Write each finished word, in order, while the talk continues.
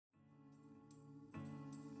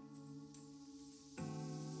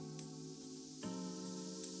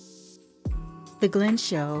The Glenn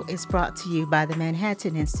Show is brought to you by the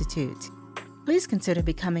Manhattan Institute. Please consider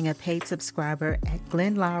becoming a paid subscriber at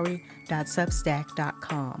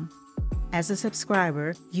glennlowry.substack.com. As a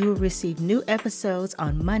subscriber, you will receive new episodes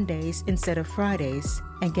on Mondays instead of Fridays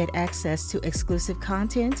and get access to exclusive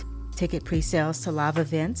content, ticket pre-sales to live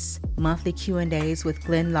events, monthly Q&As with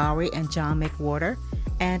Glenn Lowry and John McWhorter,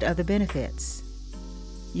 and other benefits.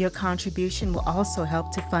 Your contribution will also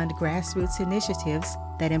help to fund grassroots initiatives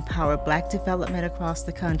that empower Black development across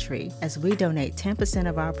the country as we donate 10%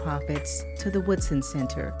 of our profits to the Woodson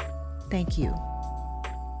Center. Thank you.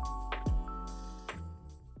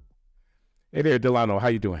 Hey there, Delano. How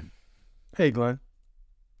you doing? Hey, Glenn.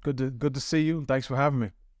 Good to see you. Thanks for having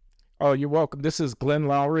me. Oh, you're welcome. This is Glenn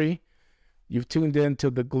Lowry. You've tuned in to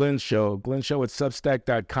The Glenn Show. Glenn Show at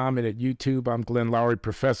Substack.com and at YouTube. I'm Glenn Lowry,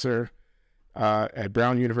 professor at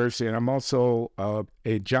Brown University, and I'm also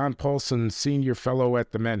a John Paulson Senior Fellow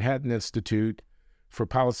at the Manhattan Institute for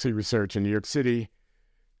Policy Research in New York City.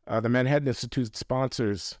 The Manhattan Institute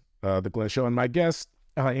sponsors The Glenn Show, and my guest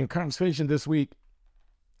in conversation this week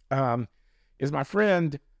is my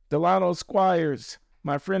friend Delano Squires,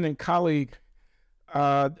 my friend and colleague.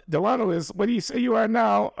 Delano is, what do you say you are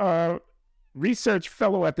now? Research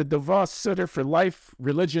fellow at the DeVos Center for Life,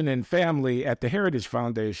 Religion, and Family at the Heritage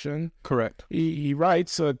Foundation. Correct. He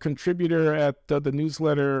writes, a contributor at the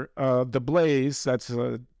newsletter The Blaze. That's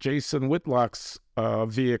Jason Whitlock's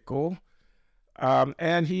vehicle.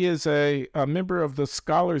 And he is a member of the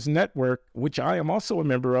Scholars Network, which I am also a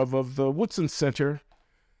member of the Woodson Center.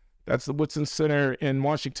 That's the Woodson Center in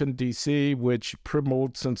Washington, D.C., which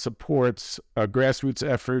promotes and supports grassroots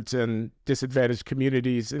efforts in disadvantaged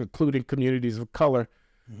communities, including communities of color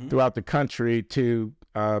throughout the country, to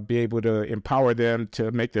be able to empower them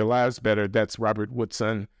to make their lives better. That's Robert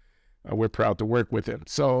Woodson. We're proud to work with him.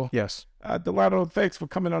 So, yes. Delano, thanks for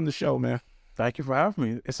coming on the show, man. Thank you for having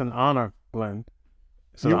me. It's an honor, Glenn.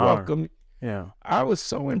 You're welcome. Yeah. I was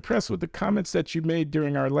so impressed with the comments that you made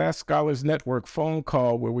during our last Scholars Network phone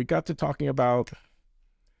call, where we got to talking about,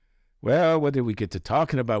 well, what did we get to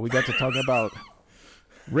talking about? We got to talking about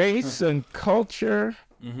race and culture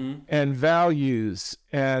and values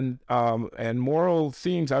and moral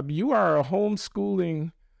themes. You are a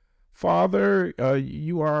homeschooling father.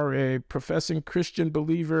 You are a professing Christian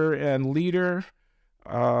believer and leader.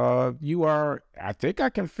 You are, I think I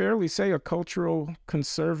can fairly say, a cultural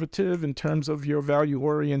conservative in terms of your value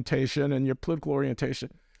orientation and your political orientation.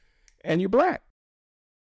 And you're Black.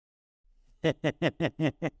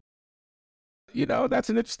 You know, that's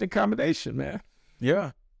an interesting combination, man.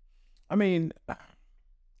 Yeah. I mean,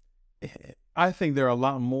 I think there are a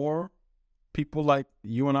lot more people like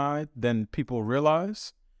you and I than people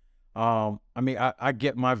realize. I mean, I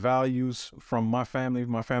get my values from my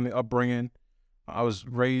family upbringing. I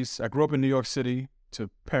grew up in New York City to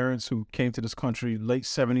parents who came to this country late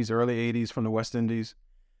 70s, early 80s from the West Indies.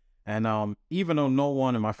 And even though no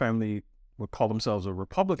one in my family would call themselves a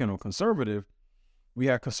Republican or conservative, we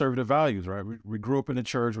had conservative values, right? We grew up in the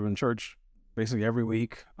church. We were in church basically every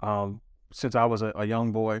week since I was a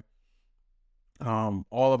young boy.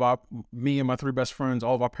 Me and my three best friends,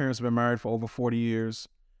 all of our parents have been married for over 40 years.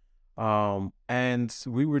 And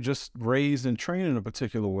we were just raised and trained in a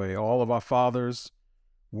particular way. All of our fathers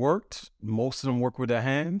worked. Most of them worked with their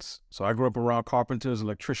hands. So I grew up around carpenters,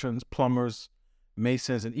 electricians, plumbers,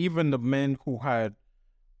 masons, and even the men who had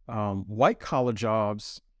white-collar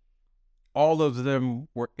jobs. All of them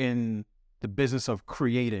were in the business of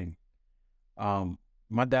creating.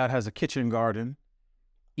 My dad has a kitchen garden,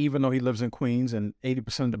 even though he lives in Queens, and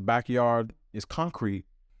 80% of the backyard is concrete.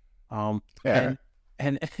 And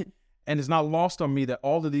it's not lost on me that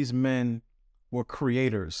all of these men were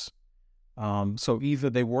creators. So either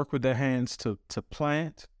they work with their hands to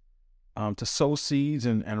plant, to sow seeds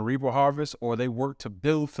and reap a harvest, or they work to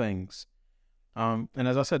build things. And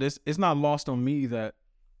as I said, it's not lost on me that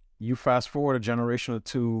you fast forward a generation or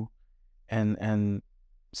two, and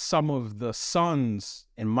some of the sons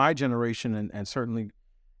in my generation and certainly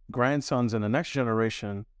grandsons in the next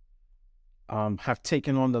generation have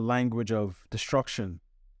taken on the language of destruction.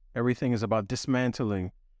 Everything is about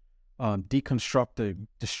dismantling, deconstructing,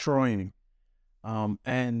 destroying.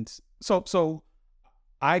 And so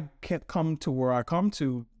I can't come to where I come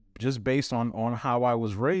to just based on how I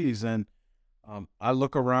was raised. And I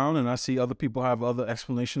look around and I see other people have other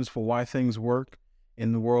explanations for why things work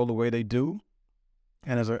in the world the way they do.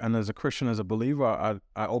 And as a Christian, as a believer,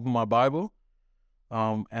 I open my Bible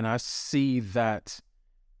and I see that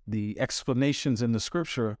the explanations in the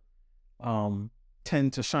scripture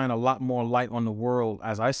tend to shine a lot more light on the world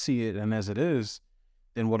as I see it and as it is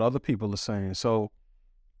than what other people are saying. So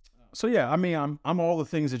So yeah, I mean, I'm all the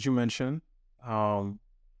things that you mentioned. I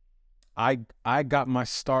got my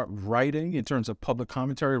start writing in terms of public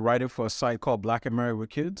commentary, writing for a site called Black and Married with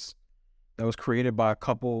Kids, that was created by a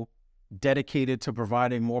couple dedicated to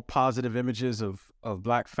providing more positive images of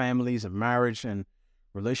Black families and marriage and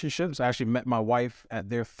relationships. I actually met my wife at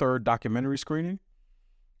their third documentary screening.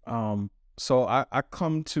 So I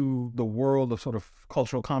come to the world of sort of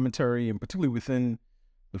cultural commentary, and particularly within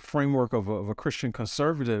the framework of a Christian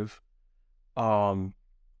conservative,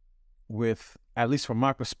 with, at least from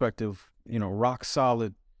my perspective, rock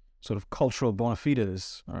solid sort of cultural bona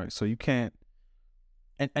fides. All right, so you can't.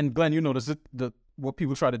 And Glenn, what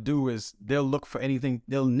people try to do is they'll look for anything,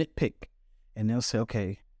 they'll nitpick, and they'll say,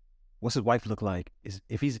 okay, what's his wife look like?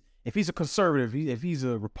 If he's a conservative, if he's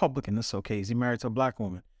a Republican, that's okay. Is he married to a Black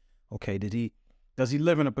woman? Okay, does he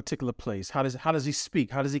live in a particular place? How does he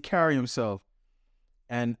speak? How does he carry himself?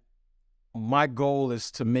 And my goal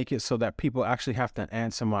is to make it so that people actually have to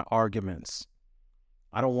answer my arguments.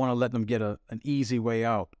 I don't want to let them get an easy way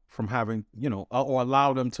out from having, or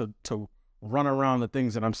allow them to run around the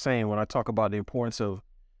things that I'm saying when I talk about the importance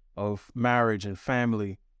of marriage and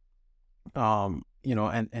family, and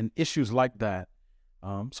issues like that.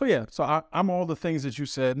 So I'm all the things that you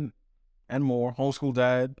said and more. Homeschool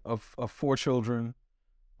dad of 4 children,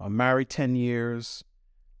 married 10 years,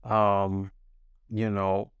 member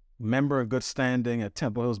in good standing at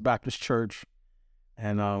Temple Hills Baptist Church,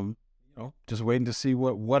 and just waiting to see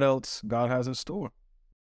what else God has in store.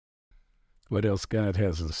 What else God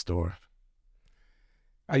has in store?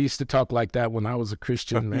 I used to talk like that when I was a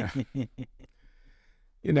Christian, man.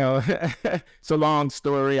 It's a long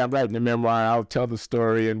story. I'm writing a memoir. I'll tell the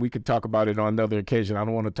story, and we could talk about it on another occasion. I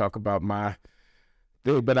don't want to talk about my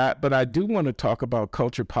thing, but I do want to talk about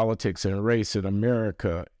culture, politics, and race in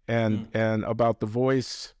America, and about the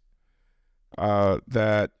voice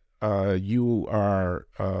that you are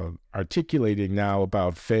articulating now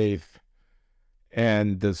about faith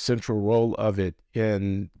and the central role of it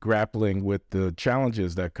in grappling with the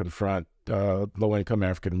challenges that confront low-income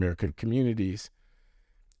African-American communities.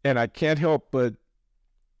 And I can't help but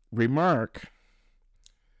remark,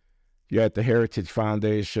 you're at the Heritage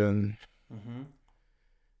Foundation,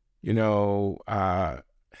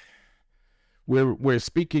 we're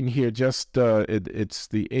speaking here just, it's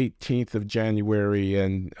the 18th of January,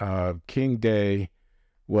 and King Day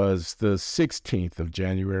was the 16th of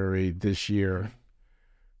January this year.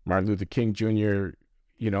 Martin Luther King Jr.,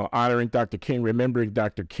 honoring Dr. King, remembering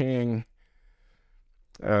Dr. King,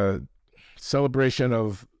 celebration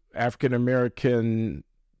of African-American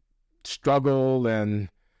struggle and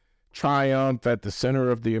triumph at the center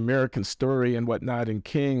of the American story and whatnot. And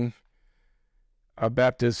King, a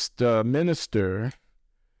Baptist minister,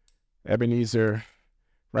 Ebenezer,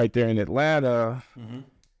 right there in Atlanta.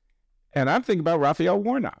 And I'm thinking about Raphael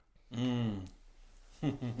Warnock,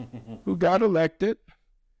 who got elected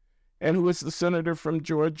and who is the senator from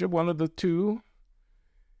Georgia, one of the two,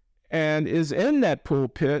 and is in that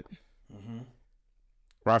pulpit.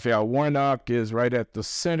 Raphael Warnock is right at the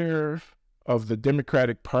center of the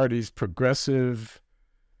Democratic Party's progressive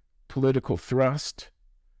political thrust.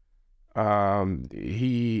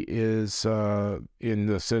 He is in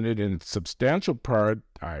the Senate in substantial part.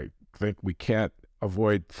 I think we can't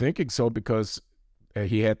avoid thinking so, because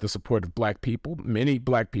he had the support of Black people, many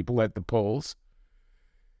Black people at the polls.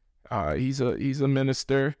 He's a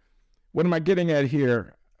minister. What am I getting at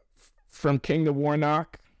here? From King to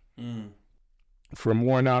Warnock, from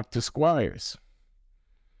Warnock to Squires.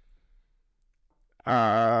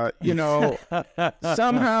 Somehow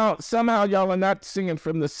y'all are not singing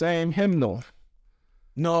from the same hymnal.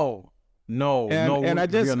 No. And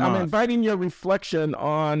I'm inviting your reflection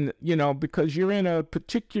on, because you're in a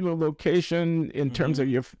particular location in terms of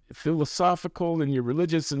your philosophical and your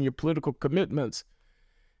religious and your political commitments.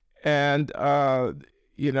 And, the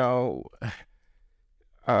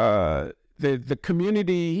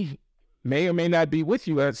community may or may not be with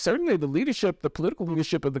you. Certainly the political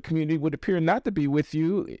leadership of the community would appear not to be with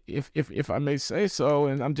you, if I may say so.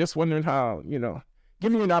 And I'm just wondering how,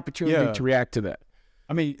 give me an opportunity to react to that.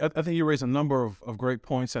 I mean, I think you raise a number of great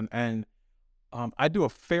points, and I do a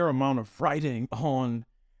fair amount of writing on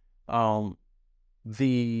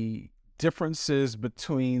the differences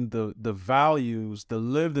between the values, the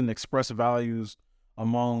lived and expressed values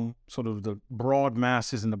among sort of the broad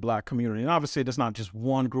masses in the Black community. And obviously, there's not just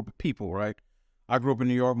one group of people, right? I grew up in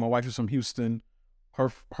New York. My wife is from Houston. Her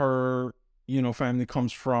family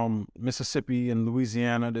comes from Mississippi and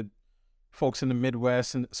Louisiana. The folks in the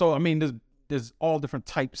Midwest, and so I mean, there's all different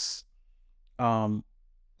types of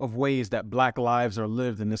ways that Black lives are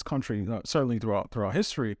lived in this country, certainly throughout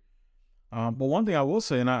history. But one thing I will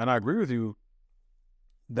say, and I agree with you,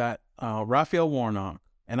 that Raphael Warnock,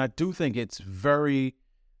 and I do think it's very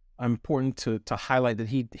important to highlight that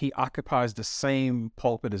he occupies the same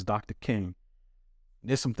pulpit as Dr. King.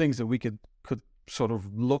 There's some things that we could sort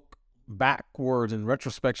of look backwards in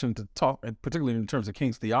retrospection to talk, and particularly in terms of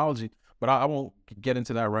King's theology, but I won't get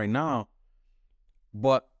into that right now.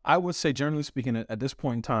 But I would say, generally speaking, at this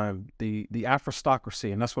point in time, the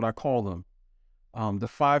Afrostocracy, and that's what I call them, the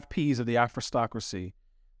 5 Ps of the Afrostocracy,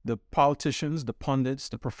 the politicians, the pundits,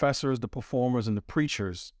 the professors, the performers, and the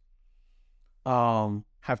preachers,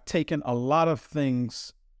 have taken a lot of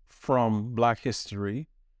things from Black history.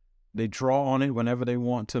 They draw on it whenever they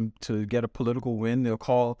want to get a political win. They'll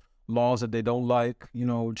call laws that they don't like,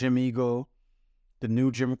 Jim Eagle, the new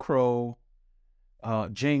Jim Crow,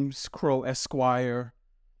 James Crow Esquire.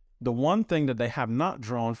 The one thing that they have not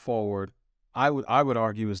drawn forward, I would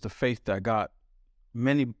argue, is the faith that got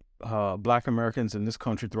many Black Americans in this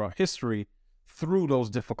country throughout history through those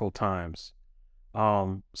difficult times.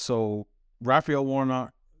 So Raphael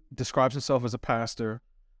Warnock describes himself as a pastor.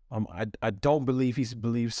 I don't believe he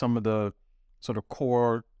believes some of the sort of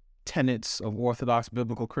core tenets of Orthodox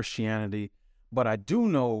biblical Christianity, but I do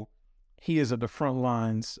know he is at the front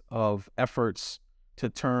lines of efforts to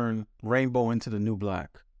turn rainbow into the new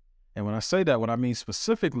black. And when I say that, what I mean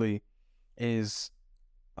specifically is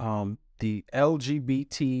the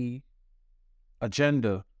LGBT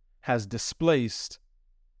agenda has displaced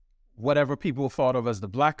whatever people thought of as the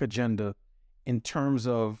black agenda in terms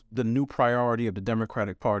of the new priority of the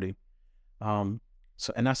Democratic Party. And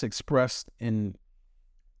that's expressed in,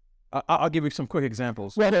 I'll give you some quick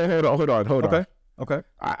examples. Well, hold on. Okay.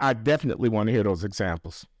 I definitely want to hear those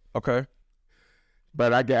examples. Okay.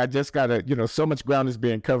 But I just got to, so much ground is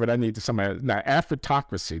being covered. I need somebody. Now,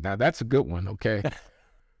 Afrotocracy. Now, that's a good one, okay?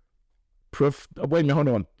 Wait a minute,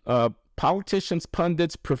 hold on. Politicians,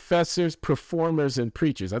 pundits, professors, performers, and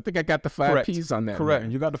preachers. I think I got the 5 Ps on that. Correct.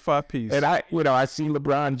 Man. You got the 5 Ps. And I see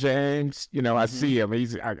LeBron James, I see him.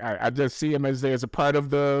 I just see him as there's a part of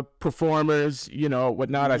the performers,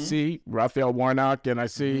 whatnot. I see Raphael Warnock, and I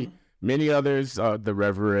see many others. The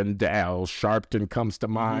Reverend Al Sharpton comes to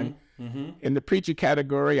mind. In the preacher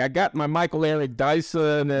category, I got my Michael Eric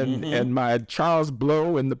Dyson and my Charles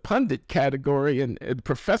Blow in the pundit category and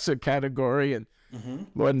professor category. And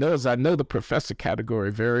Lord knows I know the professor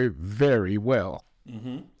category very, very well.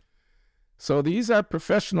 So these are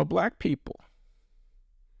professional Black people.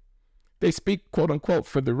 They speak, quote unquote,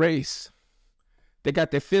 for the race. They got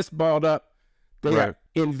their fists balled up. They are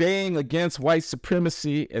inveighing against white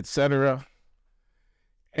supremacy, etc.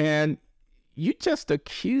 And you just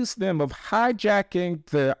accuse them of hijacking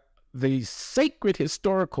the sacred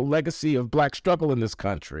historical legacy of Black struggle in this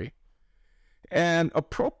country and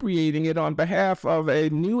appropriating it on behalf of a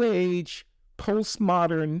new age,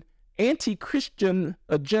 postmodern, anti-Christian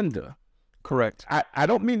agenda. Correct. I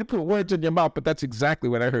don't mean to put words in your mouth, but that's exactly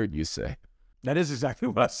what I heard you say. That is exactly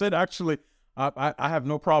what I said. Actually, I have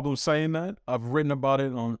no problem saying that. I've written about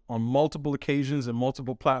it on multiple occasions and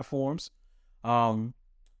multiple platforms.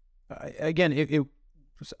 Again, it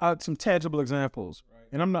some tangible examples, right?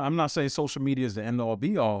 And I'm not saying social media is the end all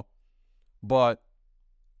be all, but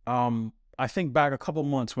I think back a couple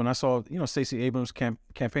months when I saw Stacey Abrams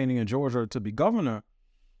campaigning in Georgia to be governor,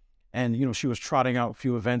 and she was trotting out a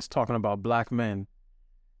few events talking about Black men,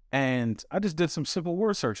 and I just did some simple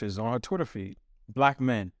word searches on her Twitter feed. Black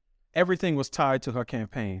men, everything was tied to her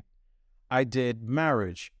campaign. I did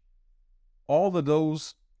marriage. All of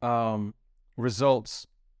those results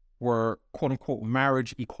were quote unquote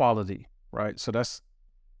marriage equality, right? So that's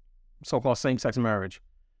so-called same-sex marriage.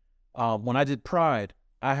 When I did pride,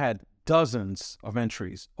 I had dozens of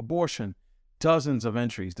entries. Abortion, dozens of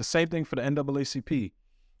entries. The same thing for the NAACP.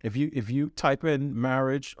 If you type in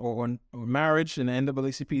marriage or marriage in the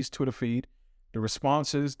NAACP's Twitter feed, the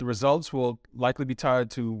results will likely be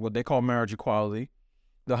tied to what they call marriage equality.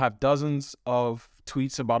 They'll have dozens of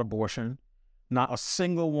tweets about abortion, not a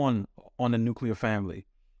single one on the nuclear family.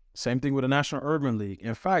 Same thing with the National Urban League.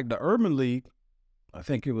 In fact, the Urban League, I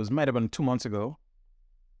think might have been 2 months ago,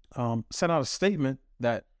 sent out a statement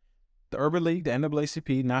that the Urban League, the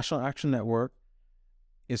NAACP, National Action Network,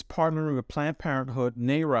 is partnering with Planned Parenthood,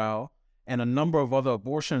 NARAL, and a number of other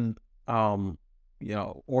abortion,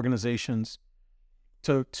 organizations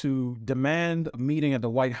to demand a meeting at the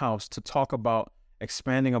White House to talk about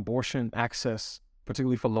expanding abortion access,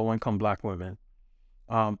 particularly for low-income Black women.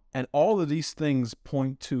 And all of these things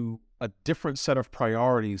point to a different set of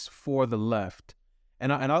priorities for the left.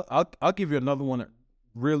 And I'll give you another one that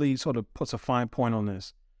really sort of puts a fine point on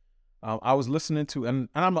this. I was listening to, and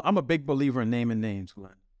I'm a big believer in naming names,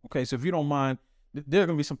 Glenn. Okay, so if you don't mind, there are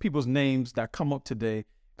going to be some people's names that come up today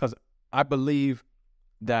because I believe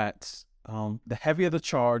that the heavier the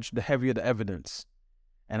charge, the heavier the evidence.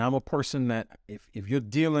 And I'm a person that if you're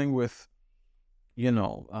dealing with,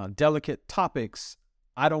 delicate topics,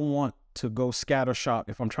 I don't want to go scattershot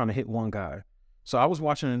if I'm trying to hit one guy. So I was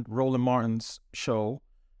watching Roland Martin's show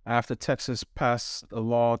after Texas passed a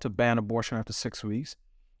law to ban abortion after 6 weeks.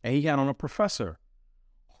 And he had on a professor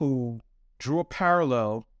who drew a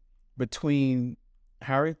parallel between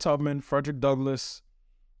Harriet Tubman, Frederick Douglass,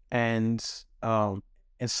 and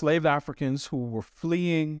enslaved Africans who were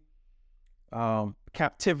fleeing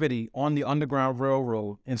captivity on the Underground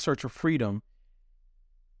Railroad in search of freedom.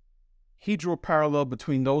 He drew a parallel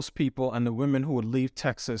between those people and the women who would leave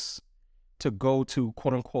Texas to go to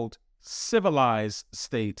quote unquote civilized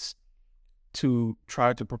states to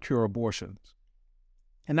try to procure abortions.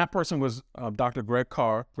 And that person was Dr.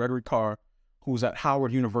 Gregory Carr, who's at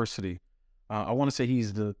Howard University. I want to say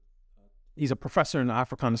he's a professor in the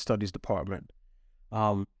Africana Studies department.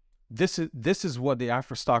 This is what the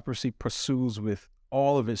Afrostocracy pursues with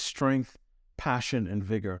all of its strength, passion, and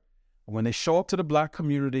vigor. When they show up to the Black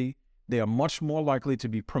community, they are much more likely to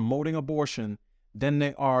be promoting abortion than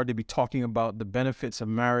they are to be talking about the benefits of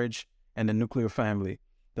marriage and the nuclear family.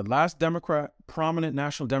 The last prominent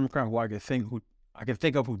national Democrat who I can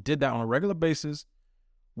think of who did that on a regular basis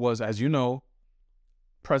was, as you know,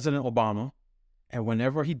 President Obama. And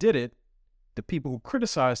whenever he did it, the people who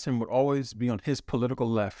criticized him would always be on his political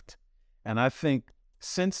left. And I think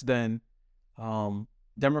since then,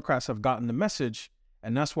 Democrats have gotten the message.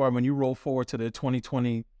 And that's why when you roll forward to the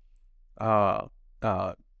 2020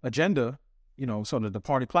 agenda, sort of the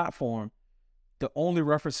party platform, the only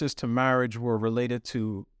references to marriage were related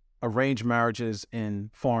to arranged marriages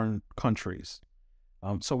in foreign countries.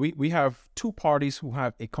 So we have two parties who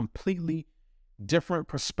have a completely different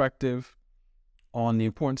perspective on the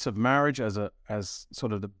importance of marriage as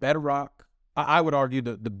sort of the bedrock. I would argue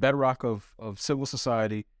the bedrock of civil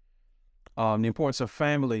society, the importance of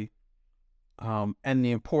family, and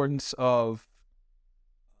the importance of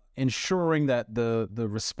ensuring that the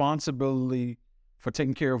responsibility for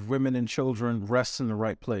taking care of women and children rests in the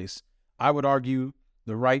right place. I would argue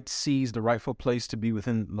the right sees the rightful place to be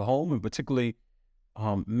within the home, and particularly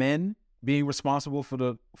men being responsible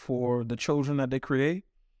for the children that they create.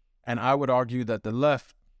 And I would argue that the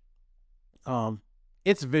left,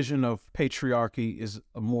 its vision of patriarchy is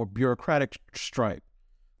a more bureaucratic stripe.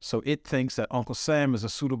 So it thinks that Uncle Sam is a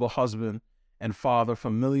suitable husband and father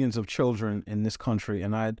for millions of children in this country,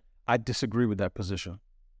 and I disagree with that position.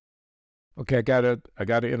 Okay, I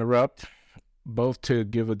gotta interrupt, both to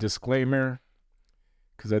give a disclaimer,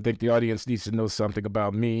 because I think the audience needs to know something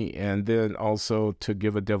about me, and then also to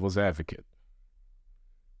give a devil's advocate.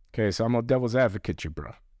 Okay, so I'm a devil's advocate, you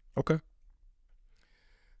bro. Okay.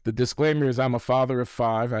 The disclaimer is I'm a father of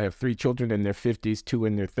 5. I have 3 children in their 50s, 2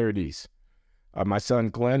 in their 30s. My son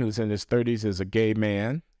Glenn, who's in his 30s, is a gay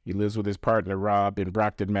man. He lives with his partner Rob in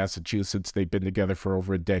Brockton, Massachusetts. They've been together for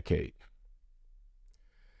over a decade.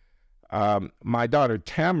 My daughter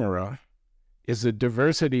Tamara is a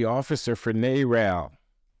diversity officer for NARAL,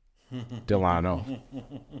 Delano.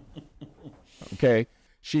 Okay.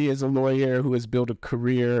 She is a lawyer who has built a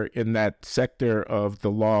career in that sector of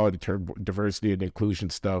the law and diversity and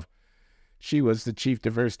inclusion stuff. She was the chief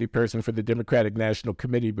diversity person for the Democratic National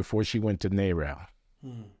Committee before she went to NARAL.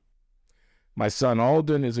 My son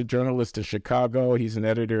Alden is a journalist in Chicago. He's an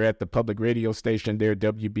editor at the public radio station there,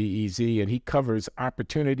 WBEZ, and he covers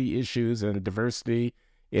opportunity issues and diversity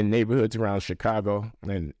in neighborhoods around Chicago.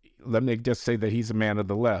 And let me just say that he's a man of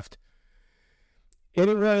the left.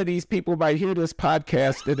 Any one of these people might hear this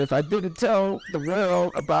podcast, and if I didn't tell the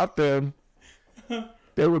world about them,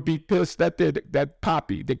 they would be pissed that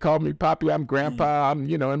Poppy. They call me Poppy. I'm grandpa. I'm,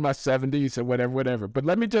 in my 70s or whatever. But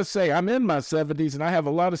let me just say, I'm in my 70s, and I have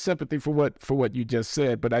a lot of sympathy for what you just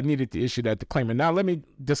said, but I needed to issue that disclaimer. Now, let me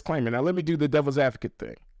do the devil's advocate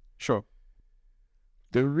thing. Sure.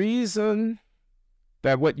 The reason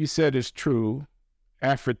that what you said is true,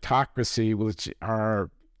 Afrotocracy, which are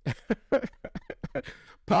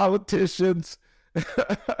politicians,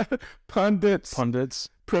 pundits,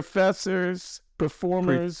 professors,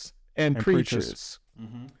 performers, and preachers.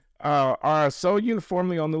 Mm-hmm. Are so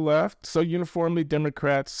uniformly on the left, so uniformly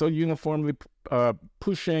Democrats, so uniformly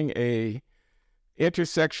pushing a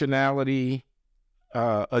intersectionality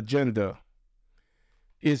agenda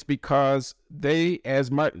is because they,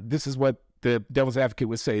 this is what the devil's advocate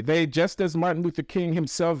would say, they, just as Martin Luther King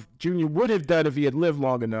himself Jr. would have done if he had lived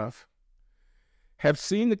long enough, have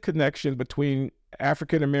seen the connection between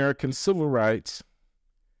African American civil rights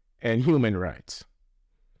and human rights.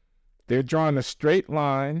 They're drawing a straight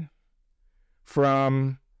line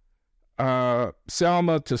from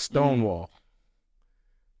Selma to Stonewall.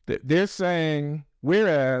 They're saying,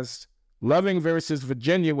 whereas Loving versus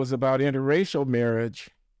Virginia was about interracial marriage,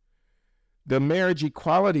 the marriage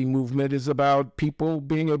equality movement is about people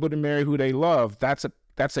being able to marry who they love. That's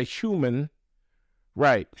a human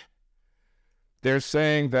right. They're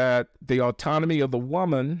saying that the autonomy of the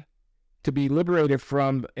woman to be liberated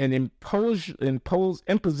from an imposition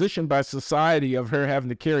by society of her having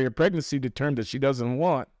to carry a pregnancy to term that she doesn't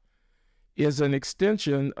want is an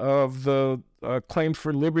extension of the claims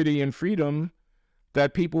for liberty and freedom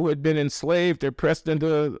that people who had been enslaved, they're pressed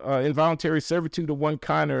into involuntary servitude of one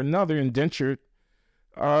kind or another, indentured,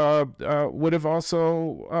 would have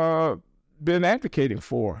also been advocating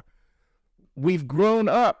for. We've grown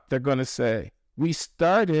up, they're going to say. We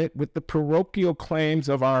started with the parochial claims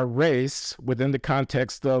of our race within the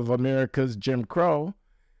context of America's Jim Crow,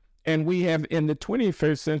 and we have, in the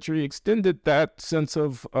 21st century, extended that sense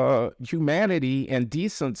of humanity and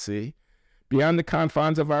decency beyond the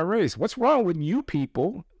confines of our race. What's wrong with you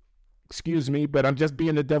people, excuse me, but I'm just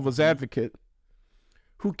being the devil's advocate,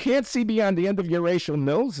 who can't see beyond the end of your racial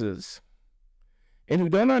noses and who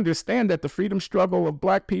don't understand that the freedom struggle of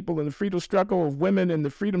black people and the freedom struggle of women and the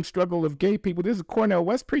freedom struggle of gay people, this is Cornel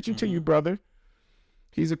West preaching to you, brother.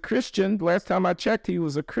 He's a Christian. Last time I checked, he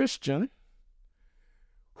was a Christian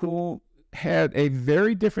who had a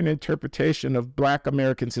very different interpretation of Black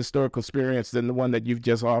Americans' historical experience than the one that you've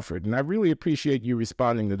just offered. And I really appreciate you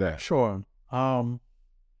responding to that. Sure. I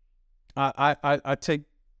take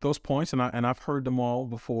those points, and I've heard them all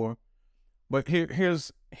before. But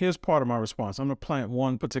here's part of my response. I'm going to plant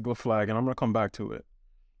one particular flag, and I'm going to come back to it.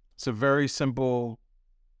 It's a very simple,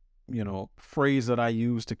 phrase that I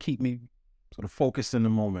use to keep me sort of focused in the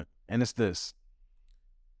moment. And it's this: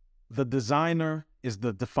 the designer is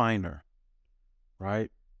the definer,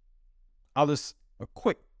 right? I'll just, a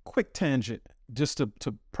quick tangent just to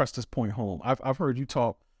press this point home. I've heard you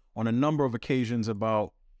talk on a number of occasions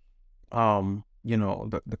about, the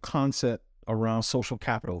concept around social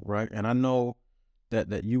capital, right? And I know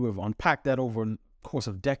that you have unpacked that over the course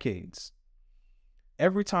of decades.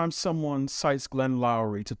 Every time someone cites Glenn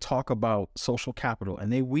Loury to talk about social capital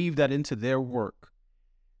and they weave that into their work,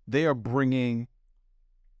 they are bringing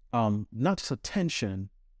not just attention,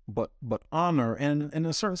 but honor and, in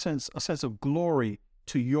a certain sense, a sense of glory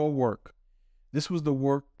to your work. This was the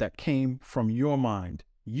work that came from your mind.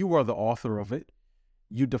 You are the author of it.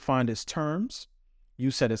 You defined its terms.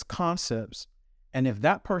 You set its concepts. And if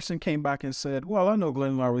that person came back and said, well, I know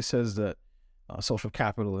Glenn Loury says that social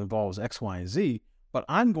capital involves X, Y, and Z, but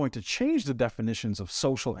I'm going to change the definitions of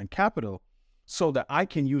social and capital so that I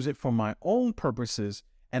can use it for my own purposes,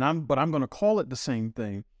 but I'm going to call it the same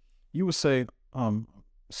thing. You would say,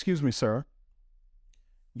 excuse me, sir,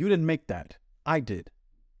 you didn't make that. I did.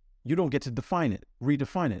 You don't get to define it,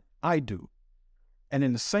 redefine it. I do. And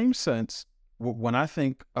in the same sense, when I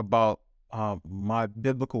think about my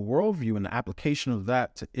biblical worldview and the application of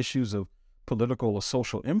that to issues of political or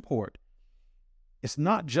social import, it's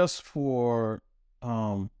not just for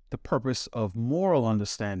the purpose of moral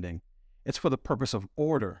understanding. It's for the purpose of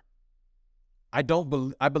order. I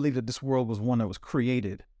believe that this world was one that was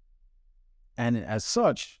created. And as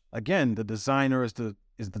such, again, the designer is the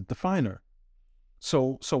definer.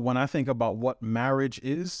 So when I think about what marriage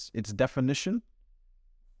is, its definition,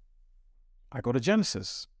 I go to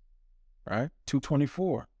Genesis, right?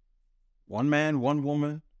 2:24. One man, one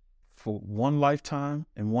woman, for one lifetime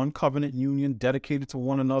and one covenant union dedicated to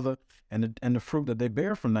one another and the fruit that they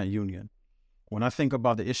bear from that union. When I think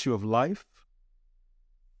about the issue of life,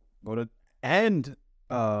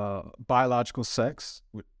 biological sex,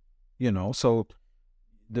 so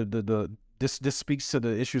this speaks to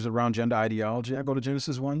the issues around gender ideology. I go to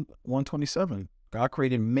Genesis 1:27. God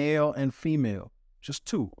created male and female, just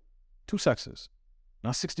two sexes,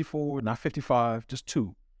 not 64, not 55, just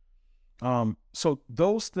two. So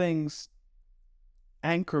those things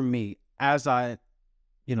anchor me as I,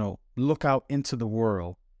 look out into the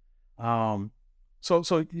world. So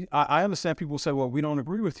I understand people say, well, we don't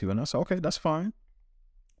agree with you. And I say, okay, that's fine.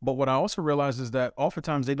 But what I also realize is that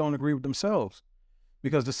oftentimes they don't agree with themselves,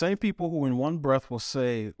 because the same people who in one breath will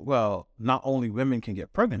say, well, not only women can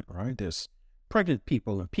get pregnant, right? There's pregnant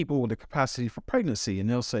people and people with the capacity for pregnancy. And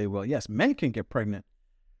they'll say, well, yes, men can get pregnant,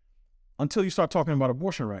 until you start talking about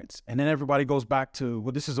abortion rights. And then everybody goes back to,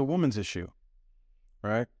 well, this is a woman's issue,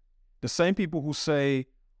 right? The same people who say,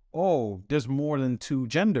 oh, there's more than two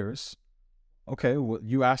genders. Okay, well,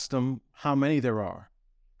 you ask them how many there are.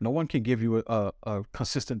 No one can give you a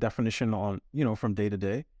consistent definition on, from day to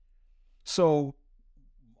day. So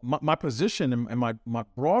my position and my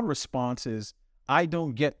broad response is I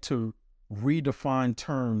don't get to redefine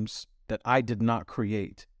terms that I did not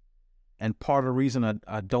create. And part of the reason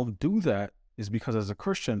I don't do that is because as a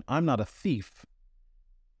Christian, I'm not a thief.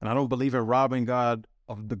 And I don't believe in robbing God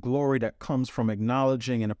of the glory that comes from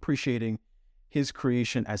acknowledging and appreciating his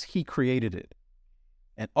creation as he created it.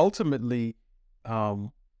 And ultimately,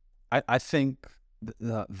 I think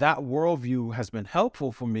that worldview has been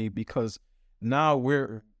helpful for me because now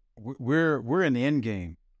we're in the end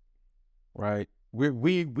game, right?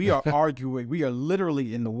 We are arguing. We are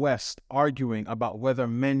literally in the West arguing about whether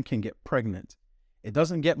men can get pregnant. It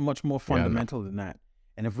doesn't get much more fundamental than that.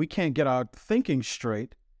 And if we can't get our thinking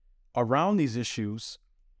straight around these issues,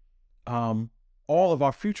 all of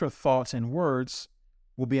our future thoughts and words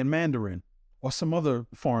will be in Mandarin or some other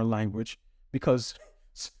foreign language because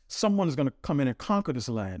someone is going to come in and conquer this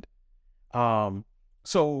land. Okay.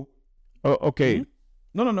 Mm-hmm.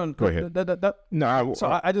 No. Go ahead.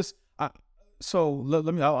 I'll just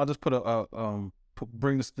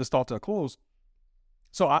bring this thought to a close.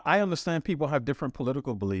 So I understand people have different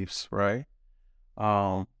political beliefs, right?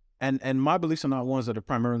 And my beliefs are not ones that are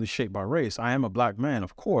primarily shaped by race. I am a black man,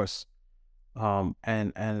 of course.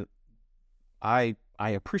 And I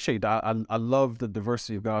appreciate that. I love the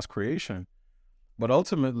diversity of God's creation. But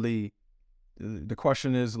ultimately, the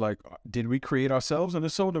question is like, did we create ourselves? And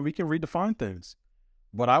if so, then we can redefine things.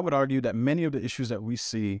 But I would argue that many of the issues that we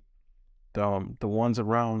see, the ones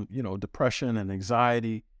around, depression and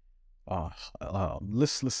anxiety,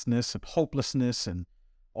 listlessness and hopelessness and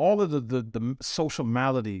all of the social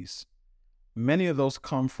maladies, many of those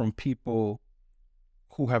come from people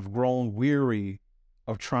who have grown weary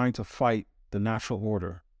of trying to fight the natural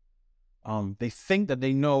order. They think that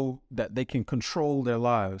they know that they can control their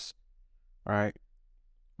lives, right?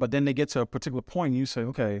 But then they get to a particular point and you say,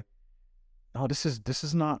 okay, no, this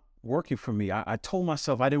is not working for me. I told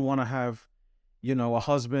myself I didn't want to have, a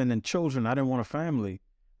husband and children. I didn't want a family.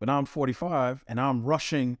 But now I'm 45 and I'm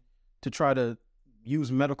rushing to try to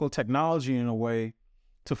use medical technology in a way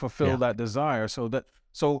to fulfill that desire.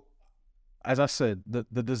 So as I said,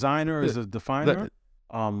 the designer is a definer.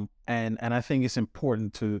 And I think it's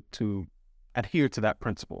important to adhere to that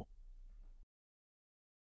principle.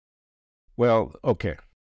 Well, okay.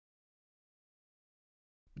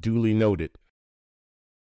 Duly noted.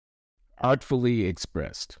 Artfully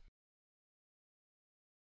expressed.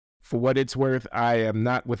 For what it's worth, I am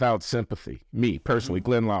not without sympathy. Me, personally,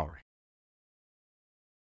 Glenn Loury.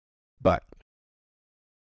 But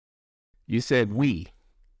you said we.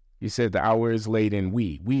 You said the hour is late and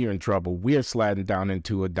we are in trouble. We're sliding down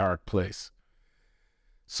into a dark place.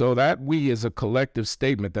 So that we is a collective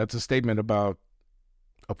statement. That's a statement about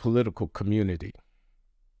a political community.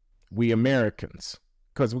 We Americans,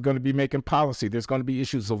 because we're going to be making policy. There's going to be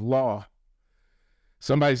issues of law.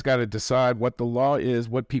 Somebody's got to decide what the law is,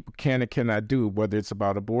 what people can and cannot do, whether it's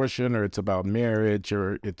about abortion or it's about marriage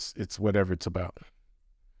or it's whatever it's about.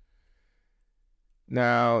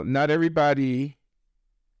 Now, not everybody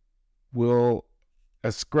will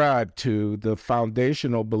ascribe to the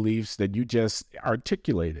foundational beliefs that you just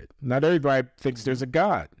articulated. Not everybody thinks there's a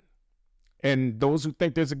God. And those who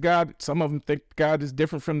think there's a God, some of them think God is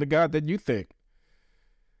different from the God that you think.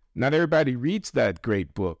 Not everybody reads that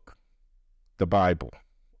great book, the Bible,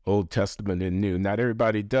 Old Testament and New. Not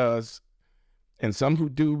everybody does. And some who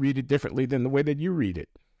do read it differently than the way that you read it.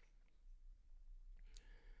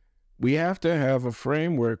 We have to have a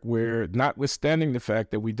framework where, notwithstanding the fact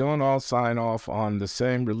that we don't all sign off on the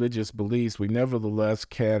same religious beliefs, we nevertheless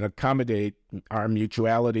can accommodate our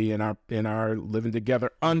mutuality and our living together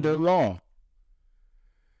under law.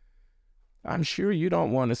 I'm sure you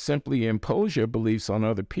don't want to simply impose your beliefs on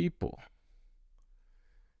other people.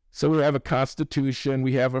 So we have a constitution,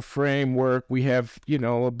 we have a framework, we have,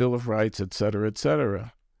 a Bill of Rights, et cetera, et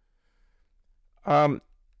cetera.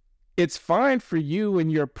 It's fine for you in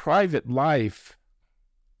your private life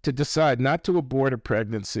to decide not to abort a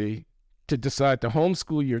pregnancy, to decide to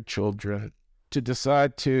homeschool your children, to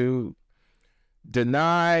decide to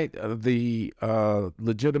deny the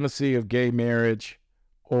legitimacy of gay marriage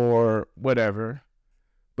or whatever.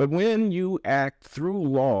 But when you act through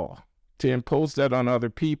law to impose that on other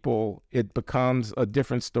people, it becomes a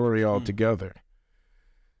different story altogether.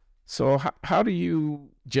 So how do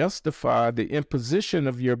you justify the imposition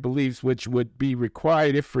of your beliefs, which would be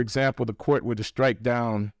required if, for example, the court were to strike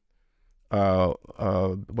down,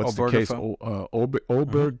 what's the case,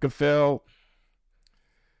 Obergefell,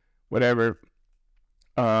 whatever.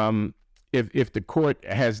 If the court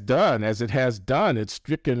has done, as it has done, it's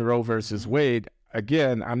stricken Roe versus Wade.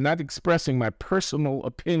 Again, I'm not expressing my personal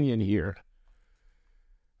opinion here.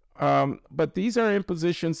 But these are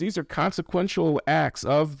impositions, these are consequential acts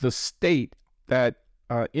of the state that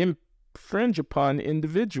infringe upon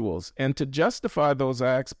individuals. And to justify those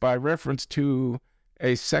acts by reference to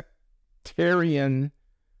a sectarian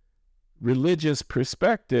religious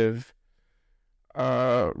perspective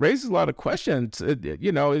raises a lot of questions.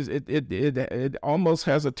 It almost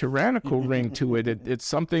has a tyrannical ring to it. It's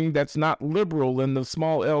something that's not liberal in the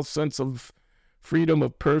small L sense of freedom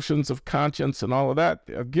of persons, of conscience, and all of that.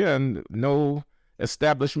 Again, no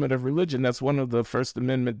establishment of religion. That's one of the First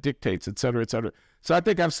Amendment dictates, et cetera, et cetera. So I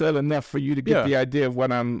think I've said enough for you to get the idea of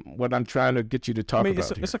what I'm trying to get you to talk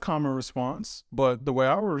about. It's a common response, but the way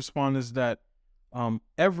I would respond is that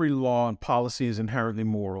every law and policy is inherently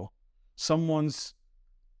moral. Someone's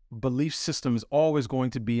belief system is always going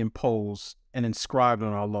to be imposed and inscribed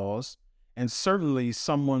on our laws, and certainly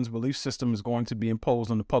someone's belief system is going to be imposed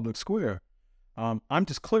on the public square. I'm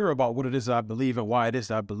just clear about what it is I believe and why it is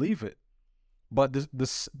I believe it. But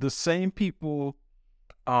the same people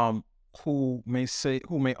who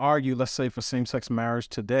may argue, let's say, for same-sex marriage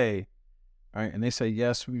today, right? And they say,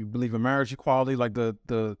 yes, we believe in marriage equality, like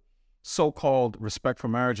the so-called Respect for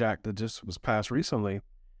Marriage Act that just was passed recently.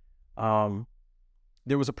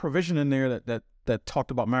 There was a provision in there that talked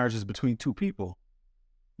about marriages between two people.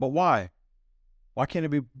 But why? Why can't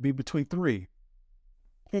it be between three?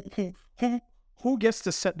 Who gets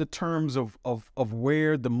to set the terms of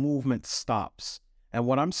where the movement stops? And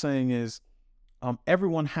what I'm saying is,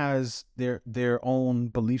 everyone has their own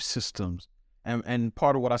belief systems. And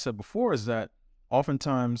part of what I said before is that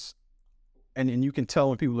oftentimes, and you can tell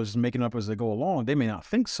when people are just making up as they go along, they may not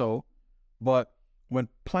think so, but when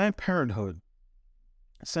Planned Parenthood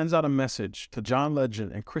sends out a message to John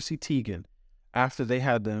Legend and Chrissy Teigen after they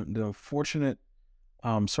had the unfortunate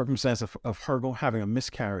circumstance of her having a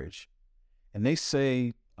miscarriage, and they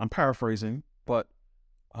say, I'm paraphrasing, but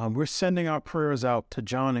we're sending our prayers out to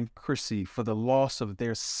John and Chrissy for the loss of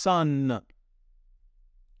their son.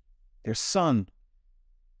 Their son.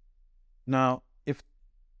 Now, if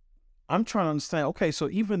I'm trying to understand, okay, so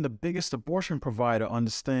even the biggest abortion provider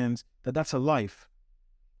understands that that's a life.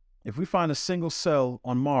 If we find a single cell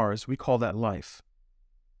on Mars, we call that life.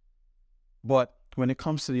 But when it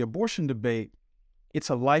comes to the abortion debate, it's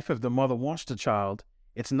a life if the mother wants the child.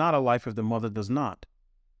 It's not a life if the mother does not.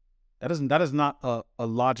 That is not a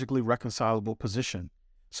logically reconcilable position.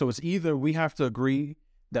 So it's either we have to agree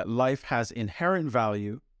that life has inherent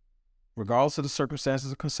value, regardless of the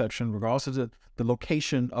circumstances of conception, regardless of the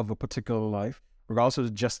location of a particular life, regardless of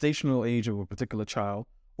the gestational age of a particular child,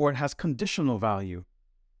 or it has conditional value.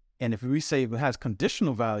 And if we say it has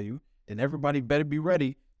conditional value, then everybody better be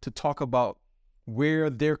ready to talk about where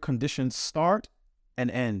their conditions start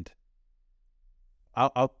and end.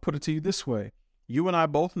 I'll put it to you this way. You and I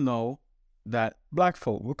both know that black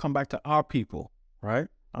folk, we'll come back to our people, right?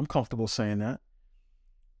 I'm comfortable saying that.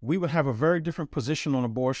 We would have a very different position on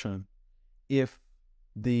abortion if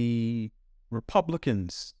the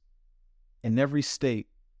Republicans in every state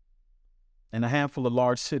and a handful of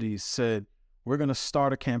large cities said, we're going to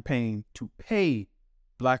start a campaign to pay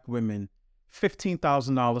black women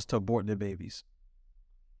 $15,000 to abort their babies.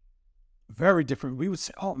 Very different. We would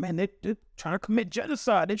say, oh man, they're trying to commit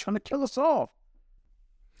genocide. They're trying to kill us off.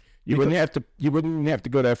 You wouldn't even have to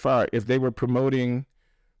go that far if they were promoting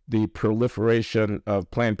the proliferation of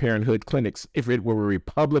Planned Parenthood clinics. If it were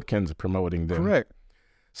Republicans promoting them, correct.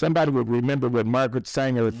 Somebody would remember what Margaret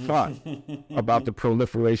Sanger thought about the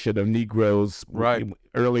proliferation of Negroes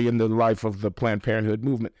early in the life of the Planned Parenthood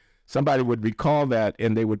movement. Somebody would recall that,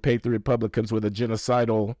 and they would paint the Republicans with a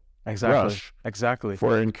genocidal rush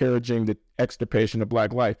for encouraging the extirpation of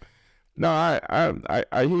black life. No, I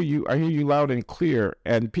hear you. I hear you loud and clear.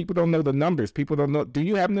 And people don't know the numbers. People don't know. Do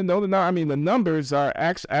you happen to know the numbers? I mean, the numbers are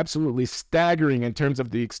absolutely staggering in terms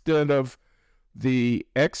of the extent of the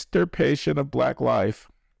extirpation of black life.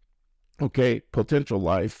 Okay, potential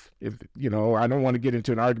life. If I don't want to get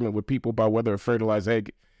into an argument with people about whether a fertilized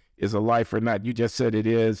egg is a life or not. You just said it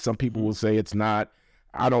is. Some people will say it's not.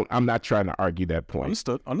 I'm not trying to argue that point.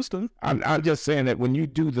 Understood. I'm just saying that when you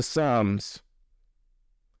do the sums,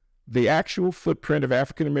 the actual footprint of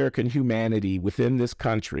African American humanity within this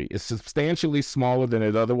country is substantially smaller than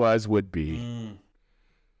it otherwise would be,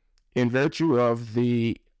 in virtue of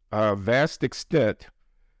the vast extent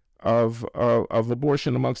of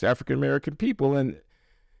abortion amongst African American people. And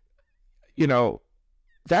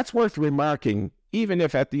that's worth remarking, even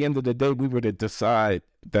if at the end of the day we were to decide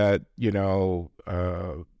that a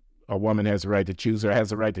woman has a right to choose, or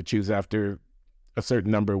has a right to choose after a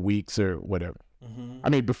certain number of weeks or whatever. I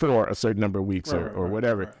mean, before a certain number of weeks or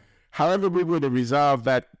whatever. Right. However we were to resolve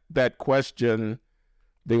that question,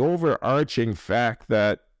 the overarching fact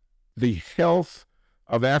that the health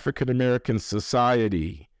of African American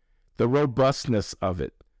society, the robustness of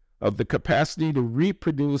it, of the capacity to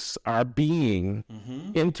reproduce our being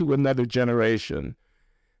into another generation.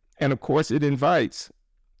 And of course, it invites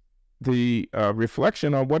the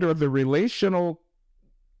reflection on what are the relational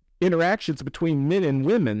interactions between men and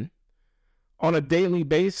women on a daily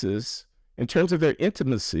basis in terms of their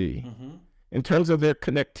intimacy, in terms of their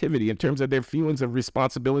connectivity, in terms of their feelings of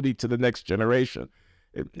responsibility to the next generation,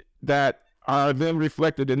 that are then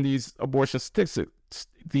reflected in these abortion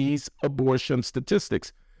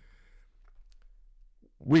statistics.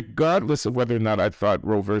 Regardless of whether or not I thought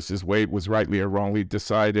Roe versus Wade was rightly or wrongly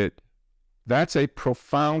decided, that's a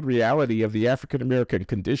profound reality of the African American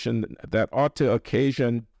condition that ought to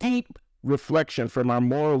occasion deep reflection from our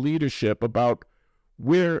moral leadership about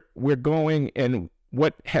where we're going and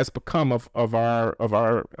what has become of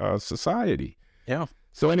our society. Yeah.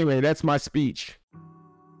 So anyway, that's my speech.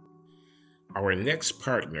 Our next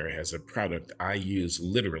partner has a product I use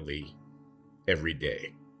literally every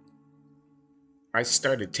day. I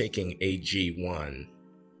started taking AG1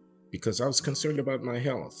 because I was concerned about my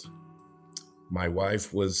health. My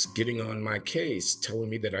wife was getting on my case, telling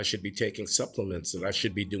me that I should be taking supplements, that I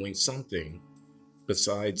should be doing something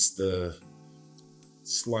besides the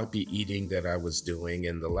sloppy eating that I was doing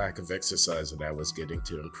and the lack of exercise that I was getting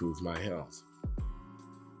to improve my health.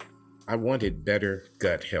 I wanted better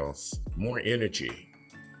gut health, more energy.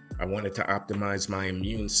 I wanted to optimize my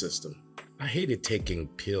immune system. I hated taking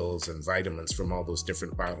pills and vitamins from all those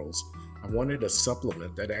different bottles. I wanted a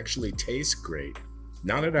supplement that actually tastes great.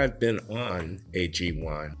 Now that I've been on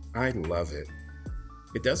AG1, I love it.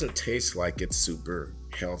 It doesn't taste like it's super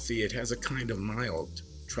healthy. It has a kind of mild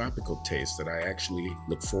tropical taste that I actually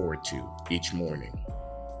look forward to each morning.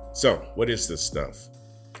 So, what is this stuff?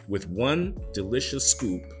 With one delicious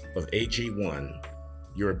scoop of AG1,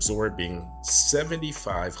 you're absorbing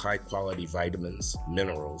 75 high-quality vitamins,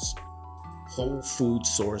 minerals, whole food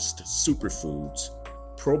sourced superfoods,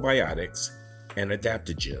 probiotics, and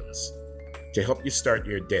adaptogens to help you start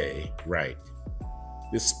your day right.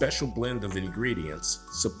 This special blend of ingredients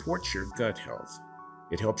supports your gut health.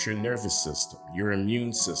 It helps your nervous system, your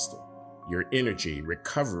immune system, your energy,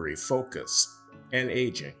 recovery, focus, and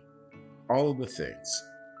aging. All of the things.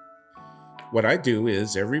 What I do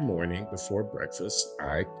is every morning before breakfast,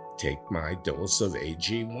 I take my dose of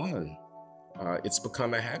AG1. It's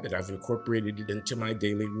become a habit. I've incorporated it into my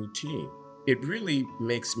daily routine. It really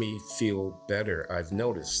makes me feel better. I've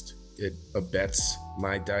noticed it abets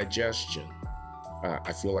my digestion.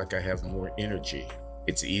 I feel like I have more energy.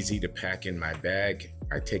 It's easy to pack in my bag.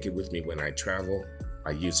 I take it with me when I travel.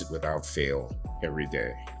 I use it without fail every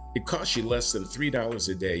day. It costs you less than $3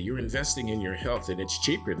 a day. You're investing in your health, and it's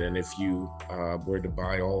cheaper than if you were to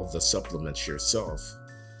buy all the supplements yourself.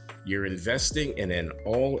 You're investing in an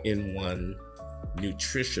all-in-one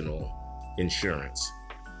nutritional insurance.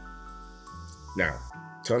 Now,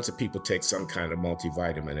 tons of people take some kind of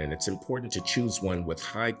multivitamin, and it's important to choose one with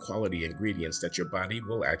high-quality ingredients that your body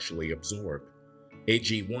will actually absorb.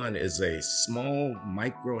 AG1 is a small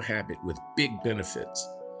micro habit with big benefits.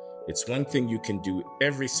 It's one thing you can do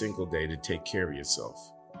every single day to take care of yourself.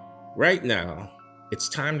 Right now, it's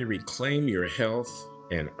time to reclaim your health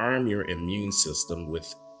and arm your immune system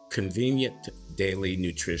with convenient daily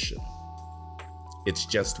nutrition. It's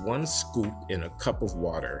just one scoop in a cup of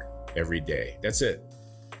water every day. That's it.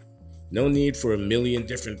 No need for a million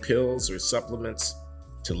different pills or supplements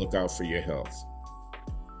to look out for your health.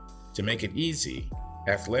 To make it easy,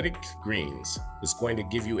 Athletic Greens is going to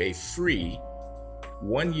give you a free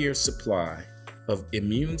 1-year supply of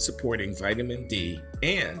immune-supporting vitamin D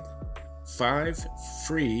and 5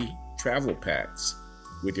 free travel packs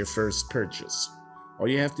with your first purchase. All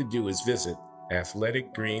you have to do is visit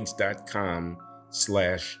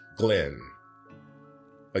athleticgreens.com/Glenn.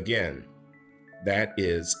 Again, that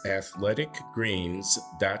is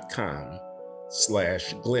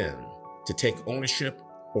athleticgreens.com/Glenn to take ownership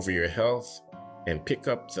over your health and pick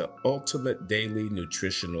up the ultimate daily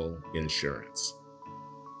nutritional insurance.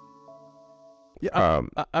 Yeah,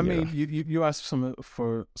 I mean, you asked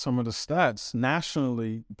for some of the stats.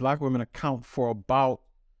 Nationally, Black women account for about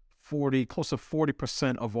close to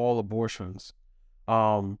 40% of all abortions.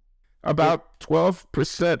 About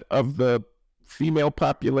 12% of the female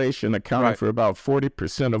population accounting for about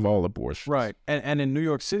 40% of all abortions. Right. And in New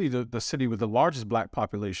York City, the city with the largest Black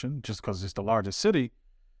population, just because it's the largest city,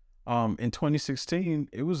 in 2016,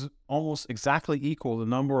 it was almost exactly equal, the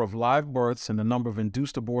number of live births and the number of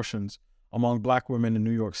induced abortions among Black women in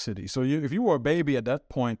New York City. So if you were a baby at that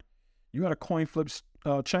point, you had a coin flip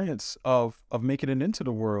chance of making it into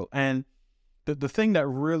the world. And the thing that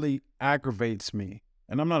really aggravates me,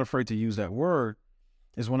 and I'm not afraid to use that word,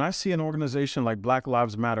 is when I see an organization like Black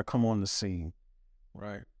Lives Matter come on the scene,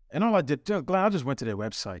 right? And all I did, Glenn, I just went to their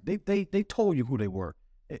website. They told you who they were.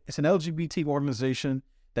 It's an LGBT organization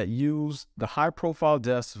that used the high-profile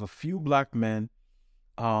deaths of a few Black men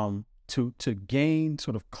to gain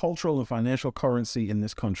sort of cultural and financial currency in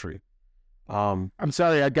this country. I'm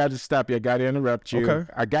sorry, I got to stop you. I got to interrupt you.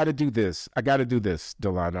 Okay. I got to do this,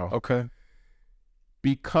 Delano. Okay.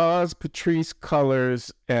 Because Patrisse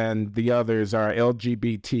Cullors and the others are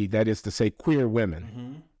LGBT, that is to say queer women,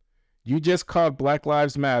 Mm-hmm. you just called Black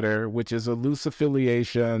Lives Matter, which is a loose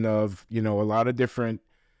affiliation of, a lot of different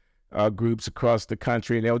groups across the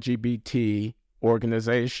country, an LGBT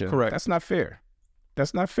organization. Correct. That's not fair.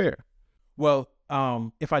 That's not fair. Well,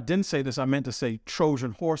 if I didn't say this, I meant to say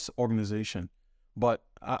Trojan Horse Organization, but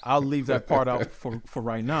I'll leave that part out for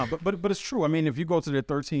right now. But it's true. I mean, if you go to their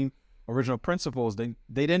 13 original principles, they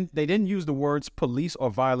didn't use the words police or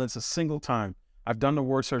violence a single time. I've done the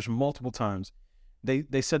word search multiple times.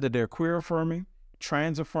 They said that they're queer affirming,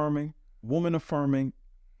 trans affirming, woman affirming,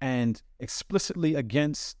 and explicitly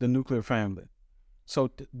against the nuclear family. So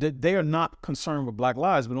they are not concerned with Black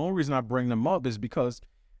lives. But the only reason I bring them up is because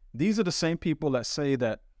these are the same people that say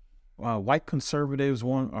that white conservatives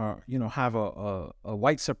have a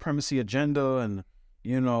white supremacy agenda and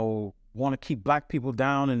want to keep Black people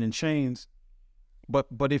down and in chains.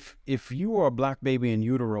 But if you were a Black baby in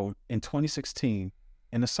utero in 2016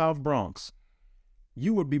 in the South Bronx,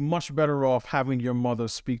 you would be much better off having your mother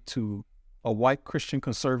speak to a white Christian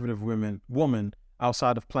conservative woman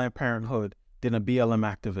outside of Planned Parenthood than a BLM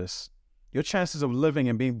activist. Your chances of living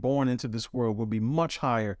and being born into this world will be much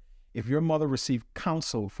higher if your mother received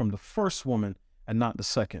counsel from the first woman and not the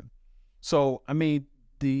second. So, I mean,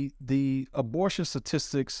 the abortion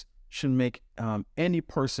statistics should make any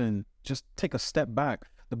person just take a step back.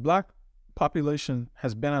 The Black population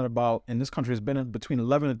has been at about, in this country, has been at between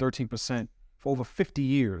 11 and 13% for over 50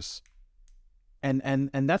 years. And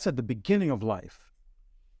that's at the beginning of life.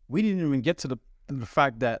 We didn't even get to the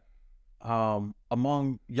fact that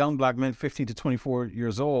among young Black men 15 to 24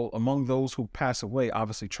 years old, among those who pass away,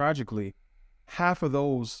 obviously tragically, half of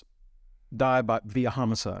those die via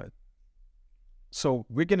homicide. So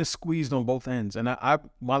we're getting squeezed on both ends. And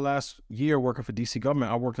my last year working for DC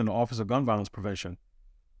government, I worked in the Office of Gun Violence Prevention.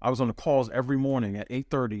 I was on the calls every morning at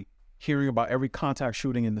 8:30, hearing about every contact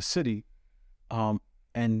shooting in the city.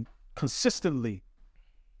 And consistently,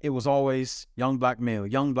 it was always young Black male,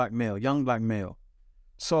 young Black male, young Black male.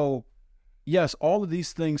 So yes, all of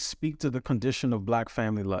these things speak to the condition of Black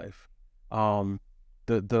family life.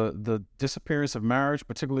 The disappearance of marriage,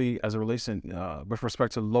 particularly as it relates with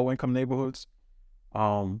respect to low-income neighborhoods,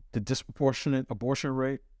 the disproportionate abortion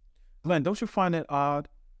rate. Glenn, don't you find it odd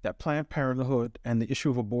that Planned Parenthood and the issue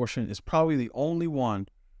of abortion is probably the only one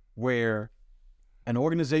where an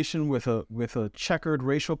organization with a checkered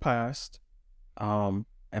racial past, and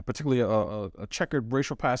particularly a checkered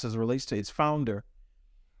racial past as it relates to its founder,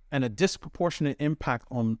 and a disproportionate impact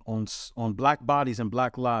on Black bodies and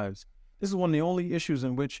Black lives. This is one of the only issues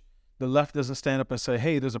in which the left doesn't stand up and say,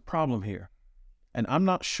 hey, there's a problem here. And I'm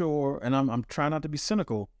not sure, and I'm trying not to be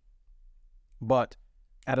cynical, but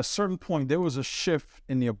at a certain point, there was a shift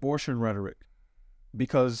in the abortion rhetoric,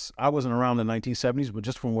 because I wasn't around in the 1970s, but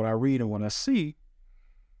just from what I read and what I see,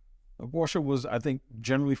 abortion was, I think,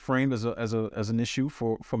 generally framed as an issue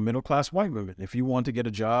for middle-class white women. If you want to get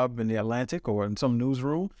a job in the Atlantic or in some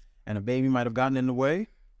newsroom and a baby might have gotten in the way,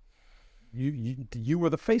 you were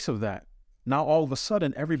the face of that. Now, all of a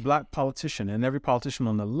sudden, every Black politician and every politician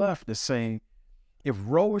on the left is saying, if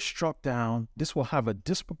Roe is struck down, this will have a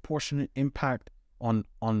disproportionate impact on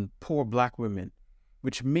poor Black women,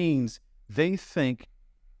 which means they think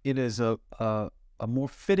it is a more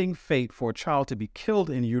fitting fate for a child to be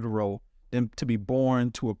killed in utero than to be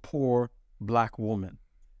born to a poor Black woman.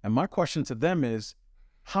 And my question to them is,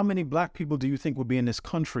 how many Black people do you think would be in this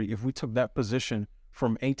country if we took that position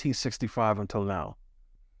from 1865 until now?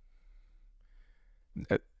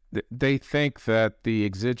 They think that the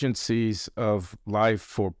exigencies of life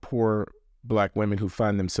for poor Black women who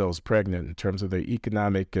find themselves pregnant in terms of their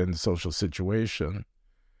economic and social situation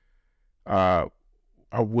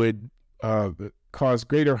would cause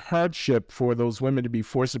greater hardship for those women to be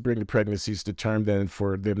forced to bring the pregnancies to term than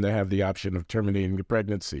for them to have the option of terminating the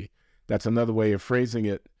pregnancy. That's another way of phrasing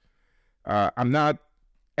it. I'm not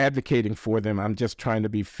advocating for them. I'm just trying to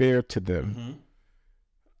be fair to them.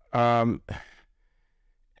 Mm-hmm.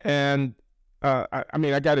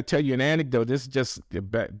 I got to tell you an anecdote. This is just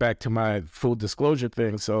back to my full disclosure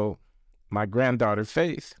thing. So my granddaughter,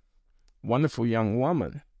 Faith, wonderful young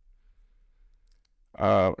woman.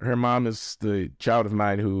 Her mom is the child of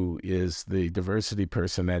mine who is the diversity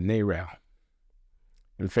person at NARAL.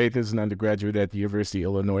 And Faith is an undergraduate at the University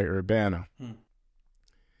of Illinois, Urbana.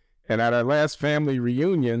 And at our last family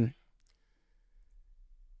reunion,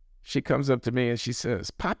 she comes up to me and she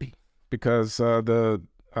says, "Poppy," because the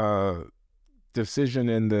decision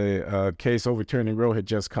in the case overturning Roe had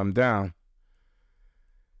just come down.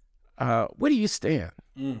 Where do you stand?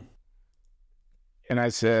 And I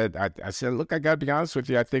said, look, I got to be honest with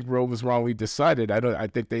you. I think Roe was wrongly decided. I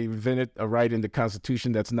think they invented a right in the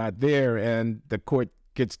Constitution that's not there, and the court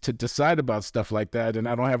gets to decide about stuff like that. And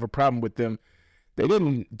I don't have a problem with them. They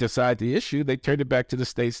didn't decide the issue. They turned it back to the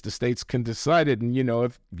states. The states can decide it. And,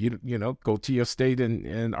 if you go to your state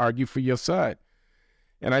and argue for your side.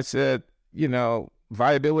 And I said,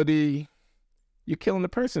 viability, you're killing the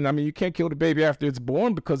person. I mean, you can't kill the baby after it's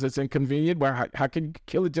born because it's inconvenient. Well, how can you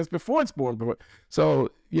kill it just before it's born? So,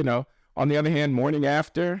 on the other hand, morning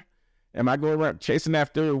after, am I going around chasing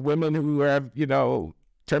after women who have,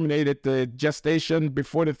 terminated the gestation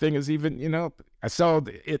before the thing is even, I saw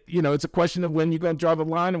it, it's a question of when you're going to draw the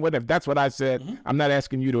line and whatever. That's what I said. Mm-hmm. I'm not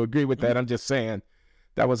asking you to agree with that. I'm just saying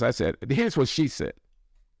that was I said. Here's what she said.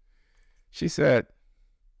 She said,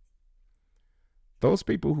 those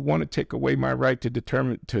people who want to take away my right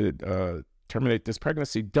to terminate this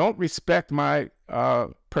pregnancy don't respect my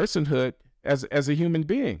personhood as a human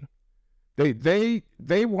being.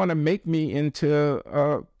 They want to make me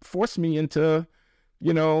into, force me into,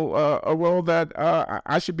 a role that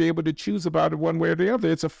I should be able to choose about it one way or the other.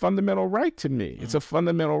 It's a fundamental right to me. It's a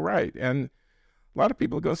fundamental right. And a lot of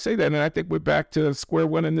people are going to say that. And I think we're back to square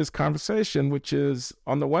one in this conversation, which is,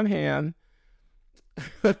 on the one hand,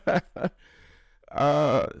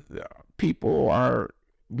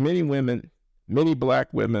 many women, many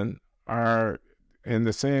Black women are in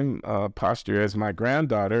the same posture as my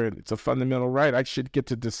granddaughter. It's a fundamental right. I should get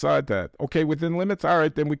to decide that. Okay, within limits, all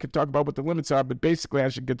right, then we could talk about what the limits are, but basically I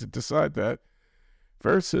should get to decide that.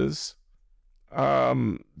 Versus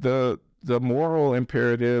the moral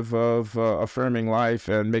imperative of affirming life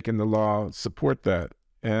and making the law support that.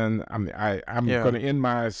 And I'm going to end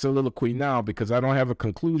my soliloquy now because I don't have a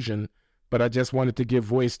conclusion, but I just wanted to give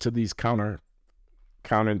voice to these counter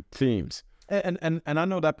themes. And I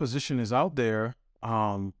know that position is out there.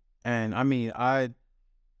 And I mean,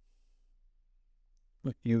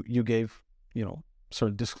 you gave,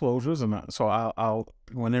 certain disclosures, and so I'll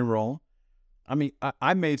when in Rome. I mean,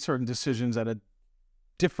 I made certain decisions at a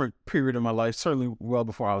different period of my life, certainly well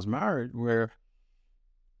before I was married, where,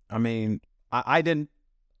 I mean, I didn't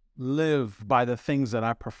live by the things that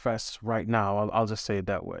I profess right now. I'll just say it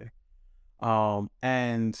that way.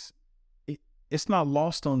 And it's not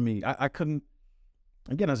lost on me. I couldn't,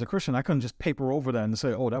 again, as a Christian, I couldn't just paper over that and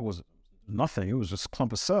say, oh, that was nothing. It was just a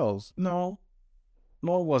clump of cells. No, it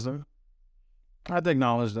wasn't. I had to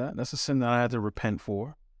acknowledge that. That's a sin that I had to repent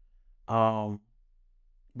for. But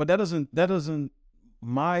that doesn't,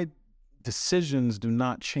 my decisions do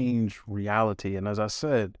not change reality. And as I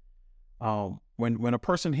said, when a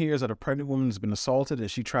person hears that a pregnant woman has been assaulted and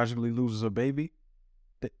she tragically loses her baby,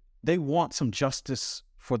 they want some justice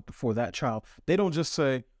for that child. They don't just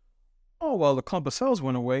say, oh, well, the clump of cells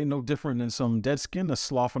went away, no different than some dead skin that's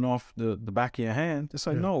sloughing off the back of your hand. It's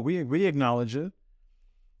like, no, we acknowledge it.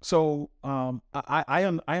 So I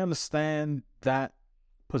understand that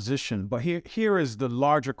position, but here is the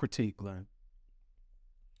larger critique, Glenn.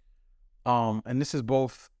 And this is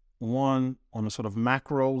both one on a sort of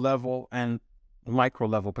macro level and micro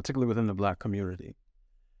level, particularly within the Black community.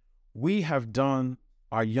 We have done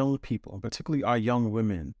our young people, and particularly our young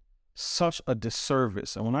women, such a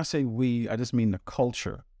disservice. And when I say we, I just mean the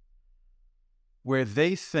culture, where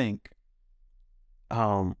they think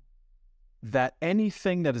that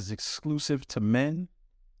anything that is exclusive to men,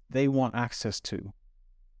 they want access to.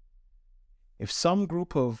 If some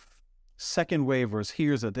group of second wavers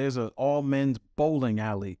hears that there's an all-men's bowling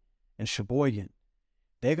alley in Sheboygan,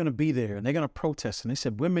 they're going to be there and they're going to protest. And they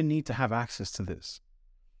said, women need to have access to this.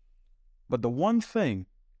 But the one thing,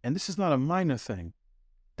 and this is not a minor thing,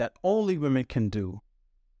 that only women can do,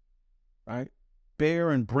 right?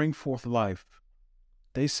 Bear and bring forth life.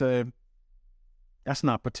 They said, that's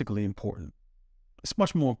not particularly important. It's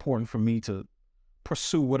much more important for me to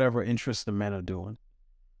pursue whatever interests the men are doing.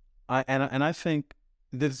 I think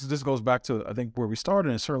this goes back to, I think, where we started,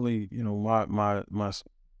 and certainly,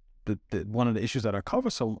 one of the issues that I cover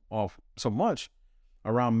so much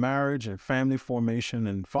around marriage and family formation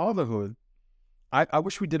and fatherhood. I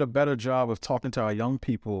wish we did a better job of talking to our young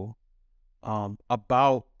people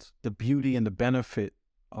about the beauty and the benefit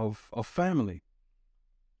of family.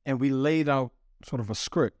 And we laid out sort of a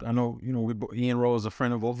script. I know, Ian Rowe is a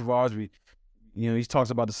friend of both of ours. He talks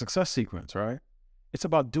about the success sequence, right? It's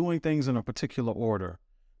about doing things in a particular order,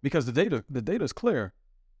 because the data is clear.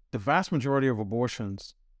 The vast majority of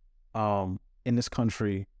abortions in this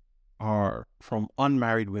country are from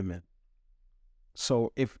unmarried women.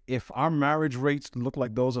 So if our marriage rates look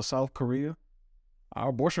like those of South Korea, our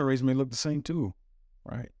abortion rates may look the same too,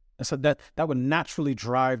 right? And so that would naturally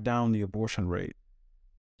drive down the abortion rate.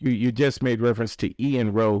 You just made reference to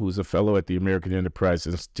Ian Rowe, who's a fellow at the American Enterprise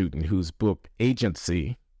Institute, and whose book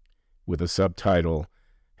Agency, with a subtitle,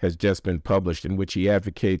 has just been published, in which he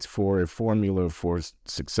advocates for a formula for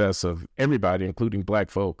success of everybody, including Black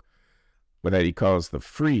folk, what he calls the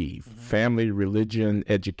free family, religion,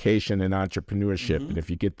 education, and entrepreneurship. And if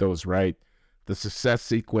you get those right, the success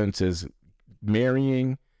sequence is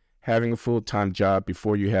marrying, having a full-time job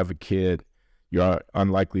before you have a kid. You're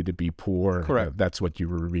unlikely to be poor. Correct. That's what you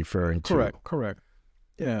were referring to. Correct.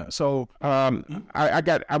 Yeah. So I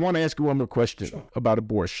want to ask you one more question about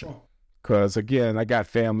abortion. Because again, I got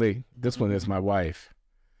family. This one is my wife.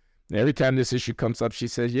 And every time this issue comes up, she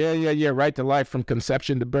says, yeah, right to life from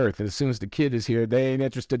conception to birth. And as soon as the kid is here, they ain't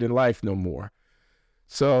interested in life no more.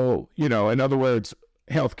 So, in other words,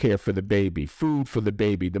 health care for the baby, food for the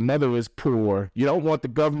baby. The mother is poor. You don't want the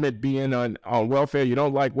government being on welfare. You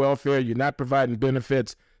don't like welfare. You're not providing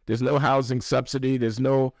benefits. There's no housing subsidy. There's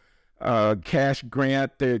no cash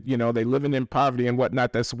grant. They're living in poverty and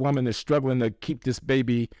whatnot. This woman is struggling to keep this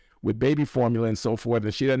baby with baby formula and so forth,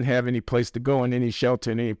 and she doesn't have any place to go and any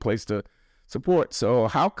shelter and any place to support. So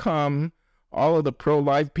how come all of the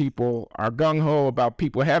pro-life people are gung-ho about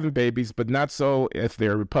people having babies, but not so, if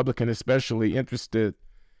they're Republican especially, interested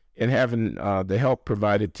in having the help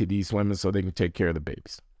provided to these women so they can take care of the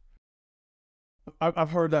babies?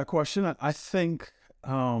 I've heard that question. I think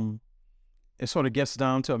it sort of gets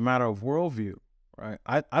down to a matter of worldview, right?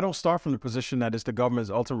 I don't start from the position that it's the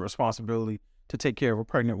government's ultimate responsibility to take care of a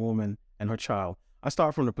pregnant woman and her child. I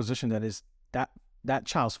start from the position that is that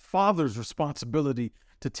child's father's responsibility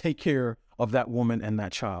to take care of that woman and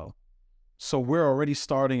that child. So we're already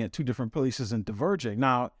starting at two different places and diverging.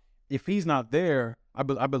 Now, if he's not there, I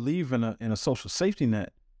believe in a social safety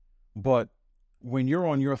net. But when you're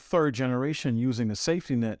on your third generation using the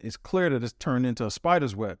safety net, it's clear that it's turned into a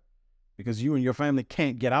spider's web because you and your family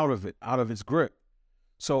can't get out of its grip.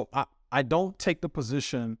 So I don't take the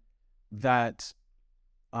position that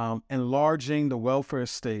enlarging the welfare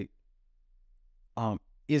state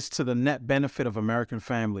is to the net benefit of American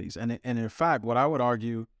families. And in fact, what I would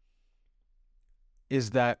argue is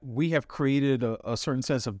that we have created a certain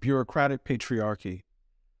sense of bureaucratic patriarchy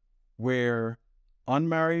where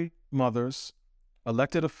unmarried mothers,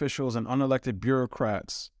 elected officials, and unelected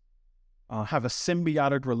bureaucrats have a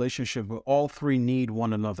symbiotic relationship where all three need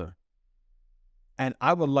one another. And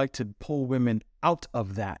I would like to pull women out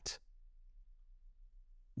of that.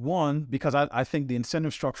 One, because I think the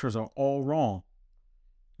incentive structures are all wrong.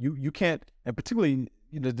 You can't, and particularly,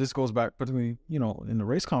 this goes back particularly, in the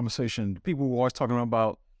race conversation, people were always talking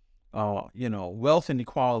about, wealth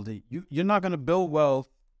inequality. You're not going to build wealth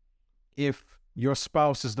if your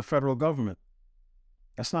spouse is the federal government.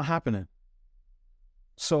 That's not happening.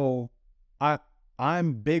 So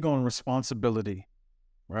I'm big on responsibility,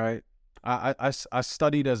 right? I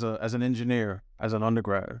studied as an engineer, as an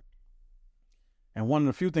undergrad. And one of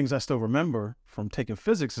the few things I still remember from taking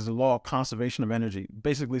physics is the law of conservation of energy. It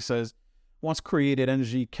basically says once created,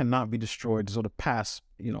 energy cannot be destroyed, sort of pass,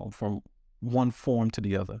 from one form to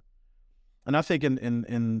the other. And I think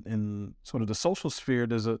in sort of the social sphere,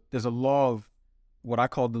 there's a law of what I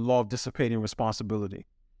call the law of dissipating responsibility.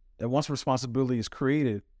 That once responsibility is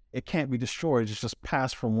created, it can't be destroyed. It's just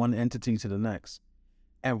passed from one entity to the next.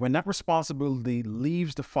 And when that responsibility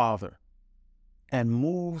leaves the father and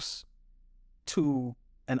moves to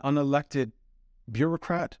an unelected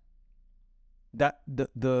bureaucrat, that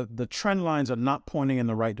the trend lines are not pointing in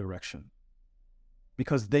the right direction,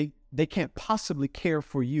 because they can't possibly care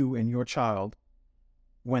for you and your child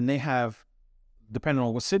when they have, depending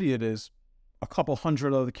on what city it is, a couple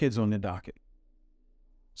hundred other kids on their docket.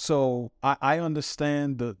 So I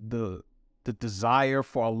understand the desire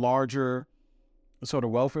for a larger sort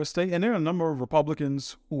of welfare state, and there are a number of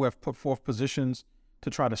Republicans who have put forth positions to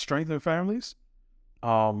try to strengthen families.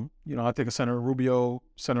 I think Senator Rubio,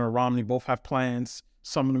 Senator Romney both have plans.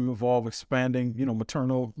 Some of them involve expanding,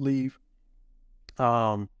 maternal leave.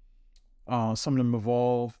 Some of them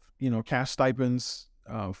involve, cash stipends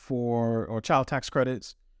or child tax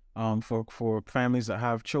credits for families that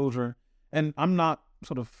have children. And I'm not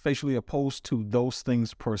sort of facially opposed to those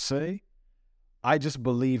things per se, I just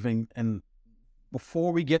believe and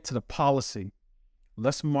before we get to the policy,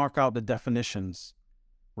 let's mark out the definitions,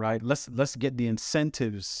 right? Let's get the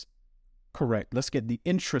incentives correct. Let's get the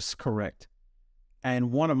interests correct.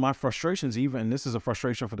 And one of my frustrations, even, and this is a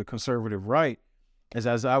frustration for the conservative right, is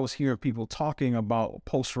as I was hearing people talking about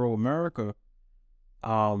post-Roe America,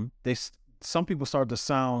 some people started to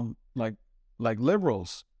sound like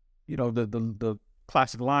liberals. You know, the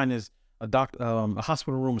classic line is a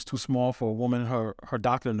hospital room is too small for a woman, her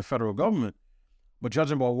doctor, and the federal government. But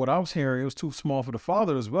judging by what I was hearing, it was too small for the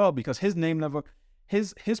father as well, because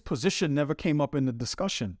his position never came up in the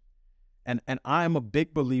discussion. And I am a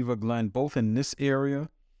big believer, Glenn, both in this area,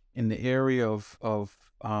 in the area of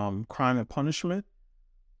crime and punishment,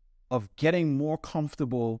 of getting more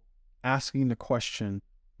comfortable asking the question,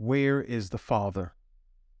 where is the father?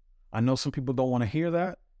 I know some people don't want to hear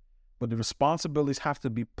that, but the responsibilities have to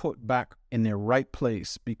be put back in their right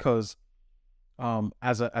place, because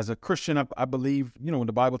as a Christian, I believe, you know, when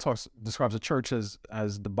the Bible describes the church as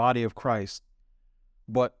the body of Christ,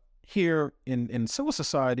 but here in civil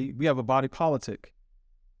society, we have a body politic.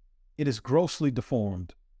 It is grossly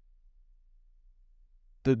deformed.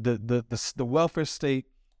 The welfare state,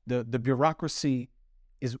 the bureaucracy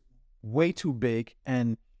is way too big,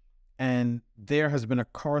 and there has been a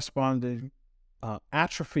corresponding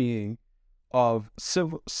atrophying of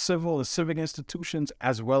civil and civic institutions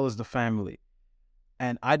as well as the family.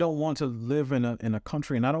 And I don't want to live in a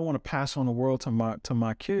country, and I don't want to pass on the world to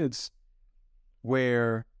my kids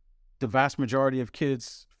where the vast majority of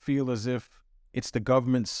kids feel as if it's the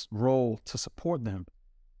government's role to support them.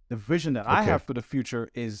 The vision that I have for the future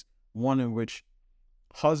is one in which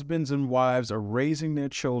husbands and wives are raising their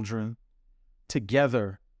children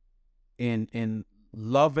together in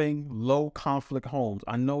loving, low conflict homes.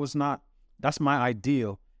 I know it's not, that's my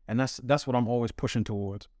ideal, and that's what I'm always pushing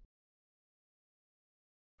towards.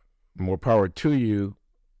 More power to you,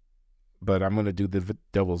 but I'm going to do the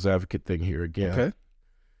devil's advocate thing here again. Okay.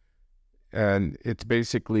 And it's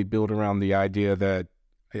basically built around the idea that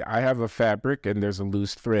I have a fabric and there's a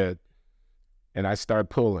loose thread, and I start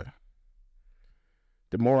pulling.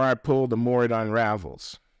 The more I pull, the more it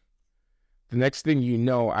unravels. The next thing you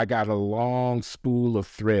know, I got a long spool of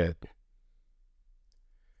thread.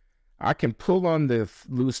 I can pull on the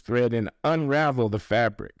loose thread and unravel the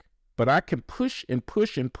fabric, but I can push and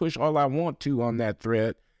push and push all I want to on that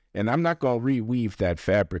thread, and I'm not going to reweave that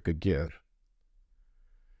fabric again.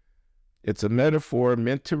 It's a metaphor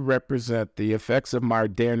meant to represent the effects of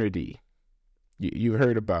modernity. You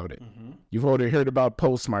heard about it. Mm-hmm. You've already heard about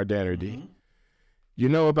postmodernity. Mm-hmm. You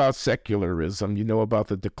know about secularism. You know about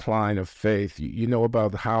the decline of faith. You know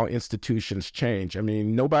about how institutions change. I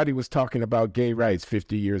mean, nobody was talking about gay rights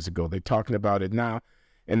 50 years ago. They're talking about it now,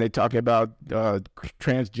 and they're talking about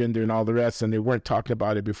transgender and all the rest, and they weren't talking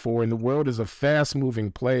about it before. And the world is a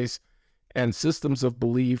fast-moving place, and systems of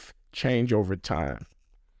belief change over time.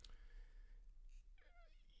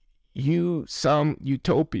 You sound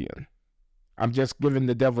utopian. I'm just giving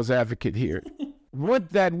the devil's advocate here. Would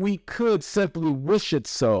that we could simply wish it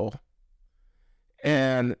so,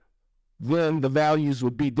 and then the values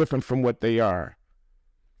would be different from what they are.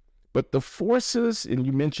 But the forces, and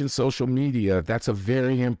you mentioned social media, that's a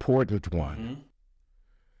very important one, mm-hmm.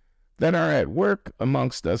 that are at work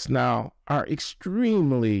amongst us now are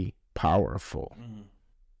extremely powerful. Mm-hmm.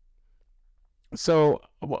 So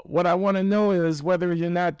what I want to know is whether you're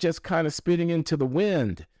not just kind of spitting into the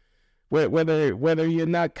wind, whether you're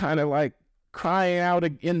not kind of like crying out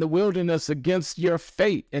in the wilderness against your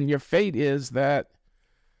fate. And your fate is that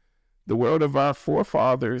the world of our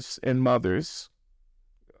forefathers and mothers,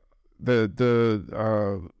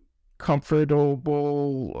 the comfortable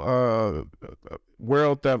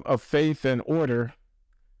world of faith and order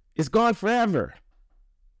is gone forever.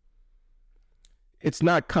 It's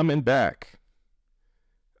not coming back.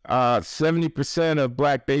 70% of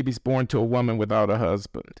black babies born to a woman without a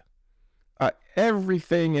husband.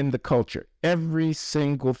 Everything in the culture, every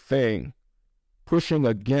single thing pushing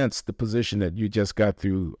against the position that you just got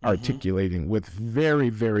through articulating, with very,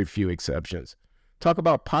 very few exceptions. Talk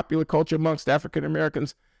about popular culture amongst African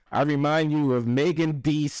Americans. I remind you of Megan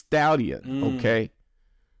Thee Stallion, okay,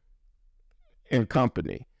 and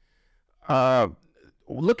company.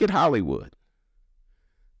 Look at Hollywood.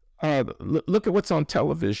 Look at what's on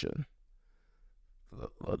television.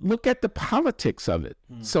 Look at the politics of it.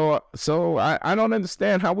 So I don't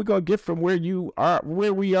understand how we're gonna get from where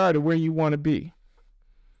we are to where you want to be.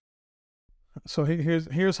 So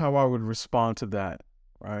here's how I would respond to that.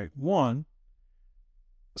 Right, one,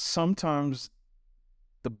 sometimes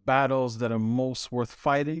the battles that are most worth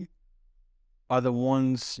fighting are the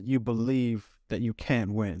ones you believe that you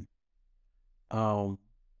can't win. I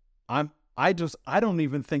don't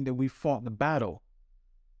even think that we fought the battle,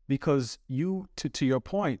 because to your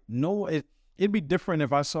point, it'd be different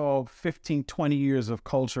if I saw 15, 20 years of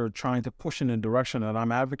culture trying to push in the direction that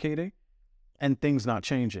I'm advocating and things not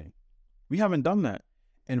changing. We haven't done that.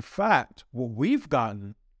 In fact, what we've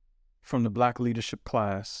gotten from the Black leadership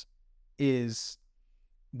class is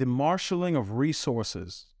the marshaling of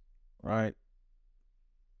resources, right?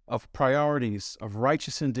 Of priorities, of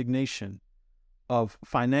righteous indignation, of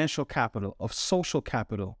financial capital, of social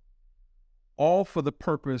capital, all for the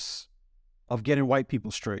purpose of getting white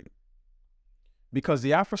people straight. Because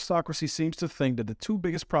the Afrostocracy seems to think that the two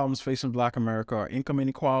biggest problems facing Black America are income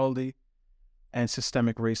inequality and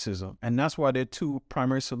systemic racism. And that's why their two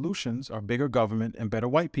primary solutions are bigger government and better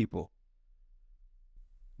white people.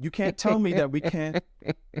 You can't tell me that we can't,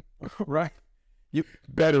 right?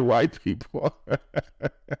 Better white people.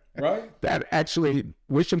 Right? That actually,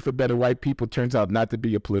 wishing for better white people turns out not to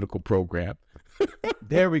be a political program.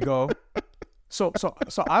 There we go. So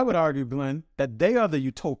I would argue, Glenn, that they are the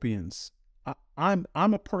utopians. I'm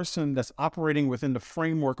a person that's operating within the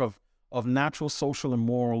framework of natural, social, and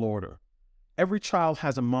moral order. Every child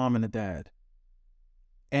has a mom and a dad.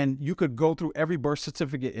 And you could go through every birth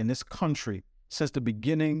certificate in this country since the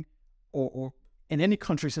beginning, or in any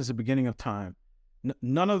country since the beginning of time.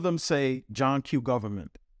 None of them say John Q.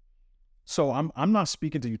 government. So I'm not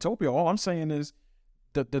speaking to utopia. All I'm saying is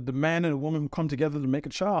that the man and the woman who come together to make a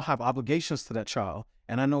child have obligations to that child.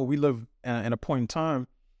 And I know we live in a point in time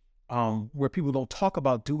where people don't talk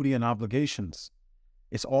about duty and obligations.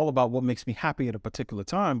 It's all about what makes me happy at a particular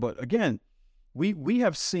time. But again, we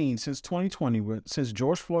have seen since 2020, since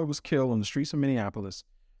George Floyd was killed on the streets of Minneapolis,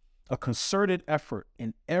 a concerted effort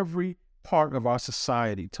in every part of our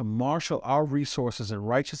society to marshal our resources and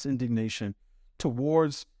righteous indignation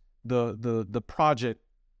towards the project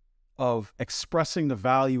of expressing the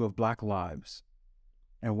value of Black lives.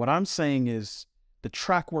 And what I'm saying is the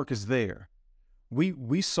track work is there.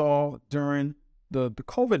 We saw during the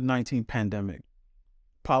COVID-19 pandemic,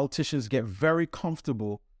 politicians get very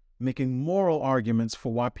comfortable making moral arguments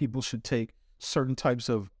for why people should take certain types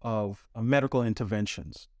of medical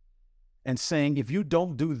interventions, and saying, if you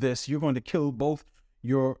don't do this, you're going to kill both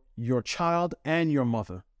your child and your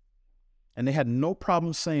mother. And they had no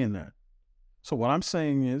problem saying that. So what I'm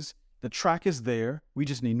saying is the track is there. We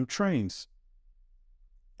just need new trains.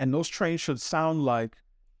 And those trains should sound like,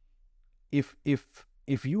 if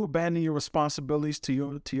you abandon your responsibilities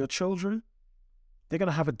to your children, they're going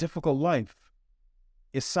to have a difficult life.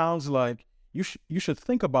 It sounds like you should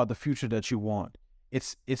think about the future that you want.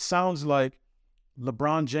 It sounds like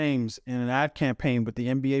LeBron James in an ad campaign with the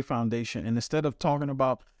NBA Foundation, and instead of talking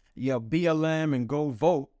about BLM and go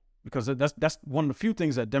vote, because that's one of the few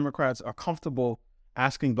things that Democrats are comfortable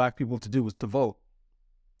asking Black people to do is to vote.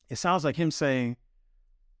 It sounds like him saying,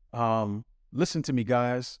 listen to me,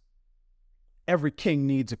 guys. Every king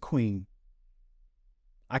needs a queen.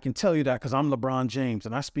 I can tell you that because I'm LeBron James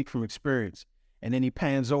and I speak from experience. And then he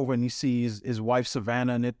pans over and he sees his wife,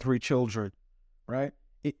 Savannah, and their 3 children, right?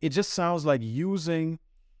 It just sounds like using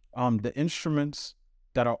the instruments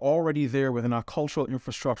that are already there within our cultural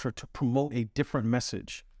infrastructure to promote a different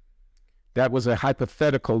message. That was a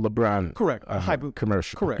hypothetical LeBron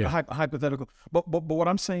commercial. Correct, yeah. A hypothetical. But what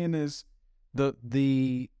I'm saying is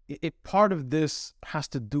part of this has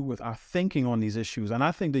to do with our thinking on these issues. And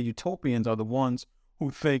I think the utopians are the ones who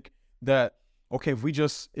think that, okay, if we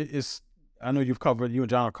just, I know you and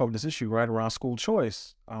John have covered this issue, right, around school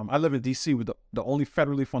choice. I live in D.C. with the only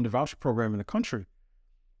federally funded voucher program in the country.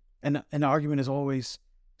 And the argument is always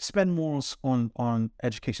spend more on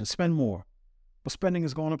education, spend more. But spending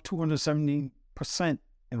has gone up 270%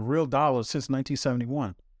 in real dollars since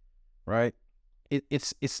 1971, right?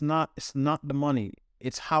 It's not the money.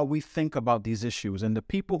 It's how we think about these issues. And the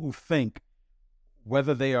people who think,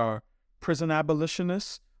 whether they are prison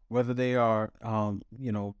abolitionists, whether they are,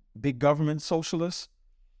 big government socialists,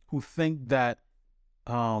 who think that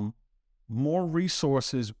more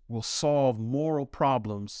resources will solve moral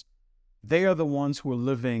problems, they are the ones who are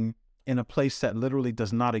living in a place that literally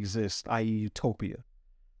does not exist, i.e. utopia.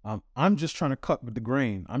 I'm just trying to cut with the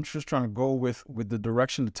grain. I'm just trying to go with the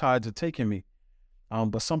direction the tides are taking me.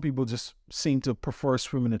 But some people just seem to prefer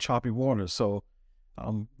swimming in choppy water. So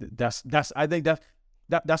I think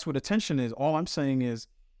that's what attention is. All I'm saying is,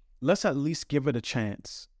 let's at least give it a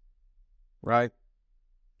chance, right?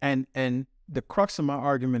 And the crux of my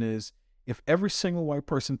argument is, if every single white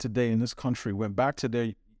person today in this country went back to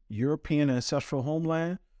their European ancestral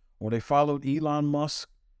homeland, or they followed Elon Musk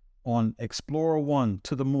on Explorer 1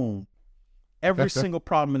 to the moon, Every single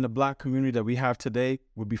problem in the Black community that we have today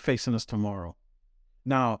would be facing us tomorrow.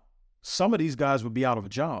 Now, some of these guys would be out of a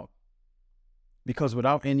job because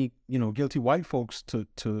without any, guilty white folks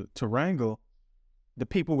to wrangle, the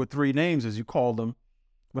people with three names, as you call them,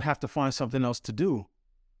 would have to find something else to do.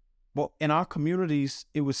 But in our communities,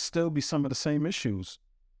 it would still be some of the same issues.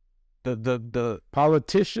 The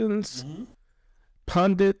politicians,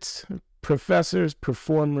 pundits, professors,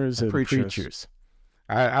 performers, and preachers.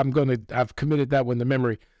 I've committed that one to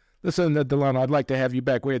memory. Listen, Delano, I'd like to have you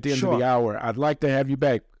back. We're at the end of the hour. I'd like to have you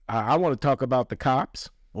back. I want to talk about the cops.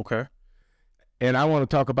 Okay. And I want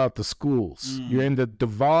to talk about the schools. You're in the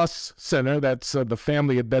DeVos Center. That's the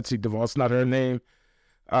family of Betsy DeVos, not her name,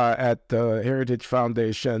 at the Heritage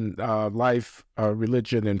Foundation, Life,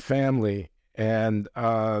 Religion, and Family. And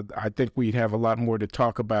I think we'd have a lot more to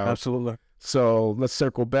talk about. Absolutely. So let's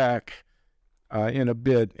circle back in a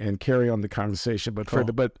bit and carry on the conversation.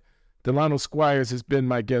 But Delano Squires has been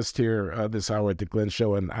my guest here this hour at the Glenn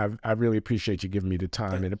Show, and I really appreciate you giving me the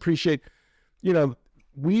time and appreciate,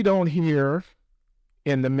 we don't hear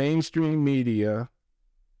in the mainstream media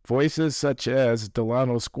voices such as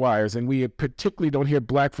Delano Squires, and we particularly don't hear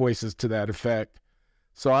Black voices to that effect.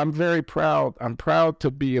 So I'm very proud. I'm proud to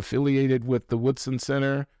be affiliated with the Woodson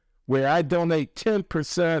Center, where I donate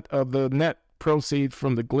 10% of the net proceeds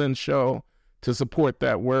from the Glenn Show to support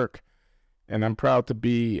that work. And I'm proud to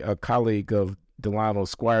be a colleague of Delano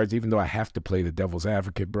Squires, even though I have to play the devil's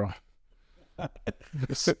advocate, bro.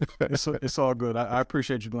 It's all good. I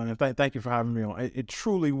appreciate you, Glenn. And thank you for having me on. It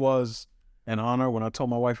truly was an honor. When I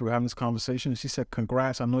told my wife we were having this conversation, she said,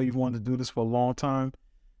 "Congrats. I know you've wanted to do this for a long time."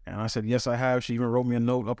 And I said, "Yes, I have." She even wrote me a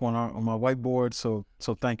note up on my whiteboard. So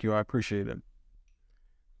thank you. I appreciate it.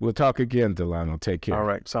 We'll talk again, Delano. Take care. All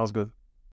right. Sounds good.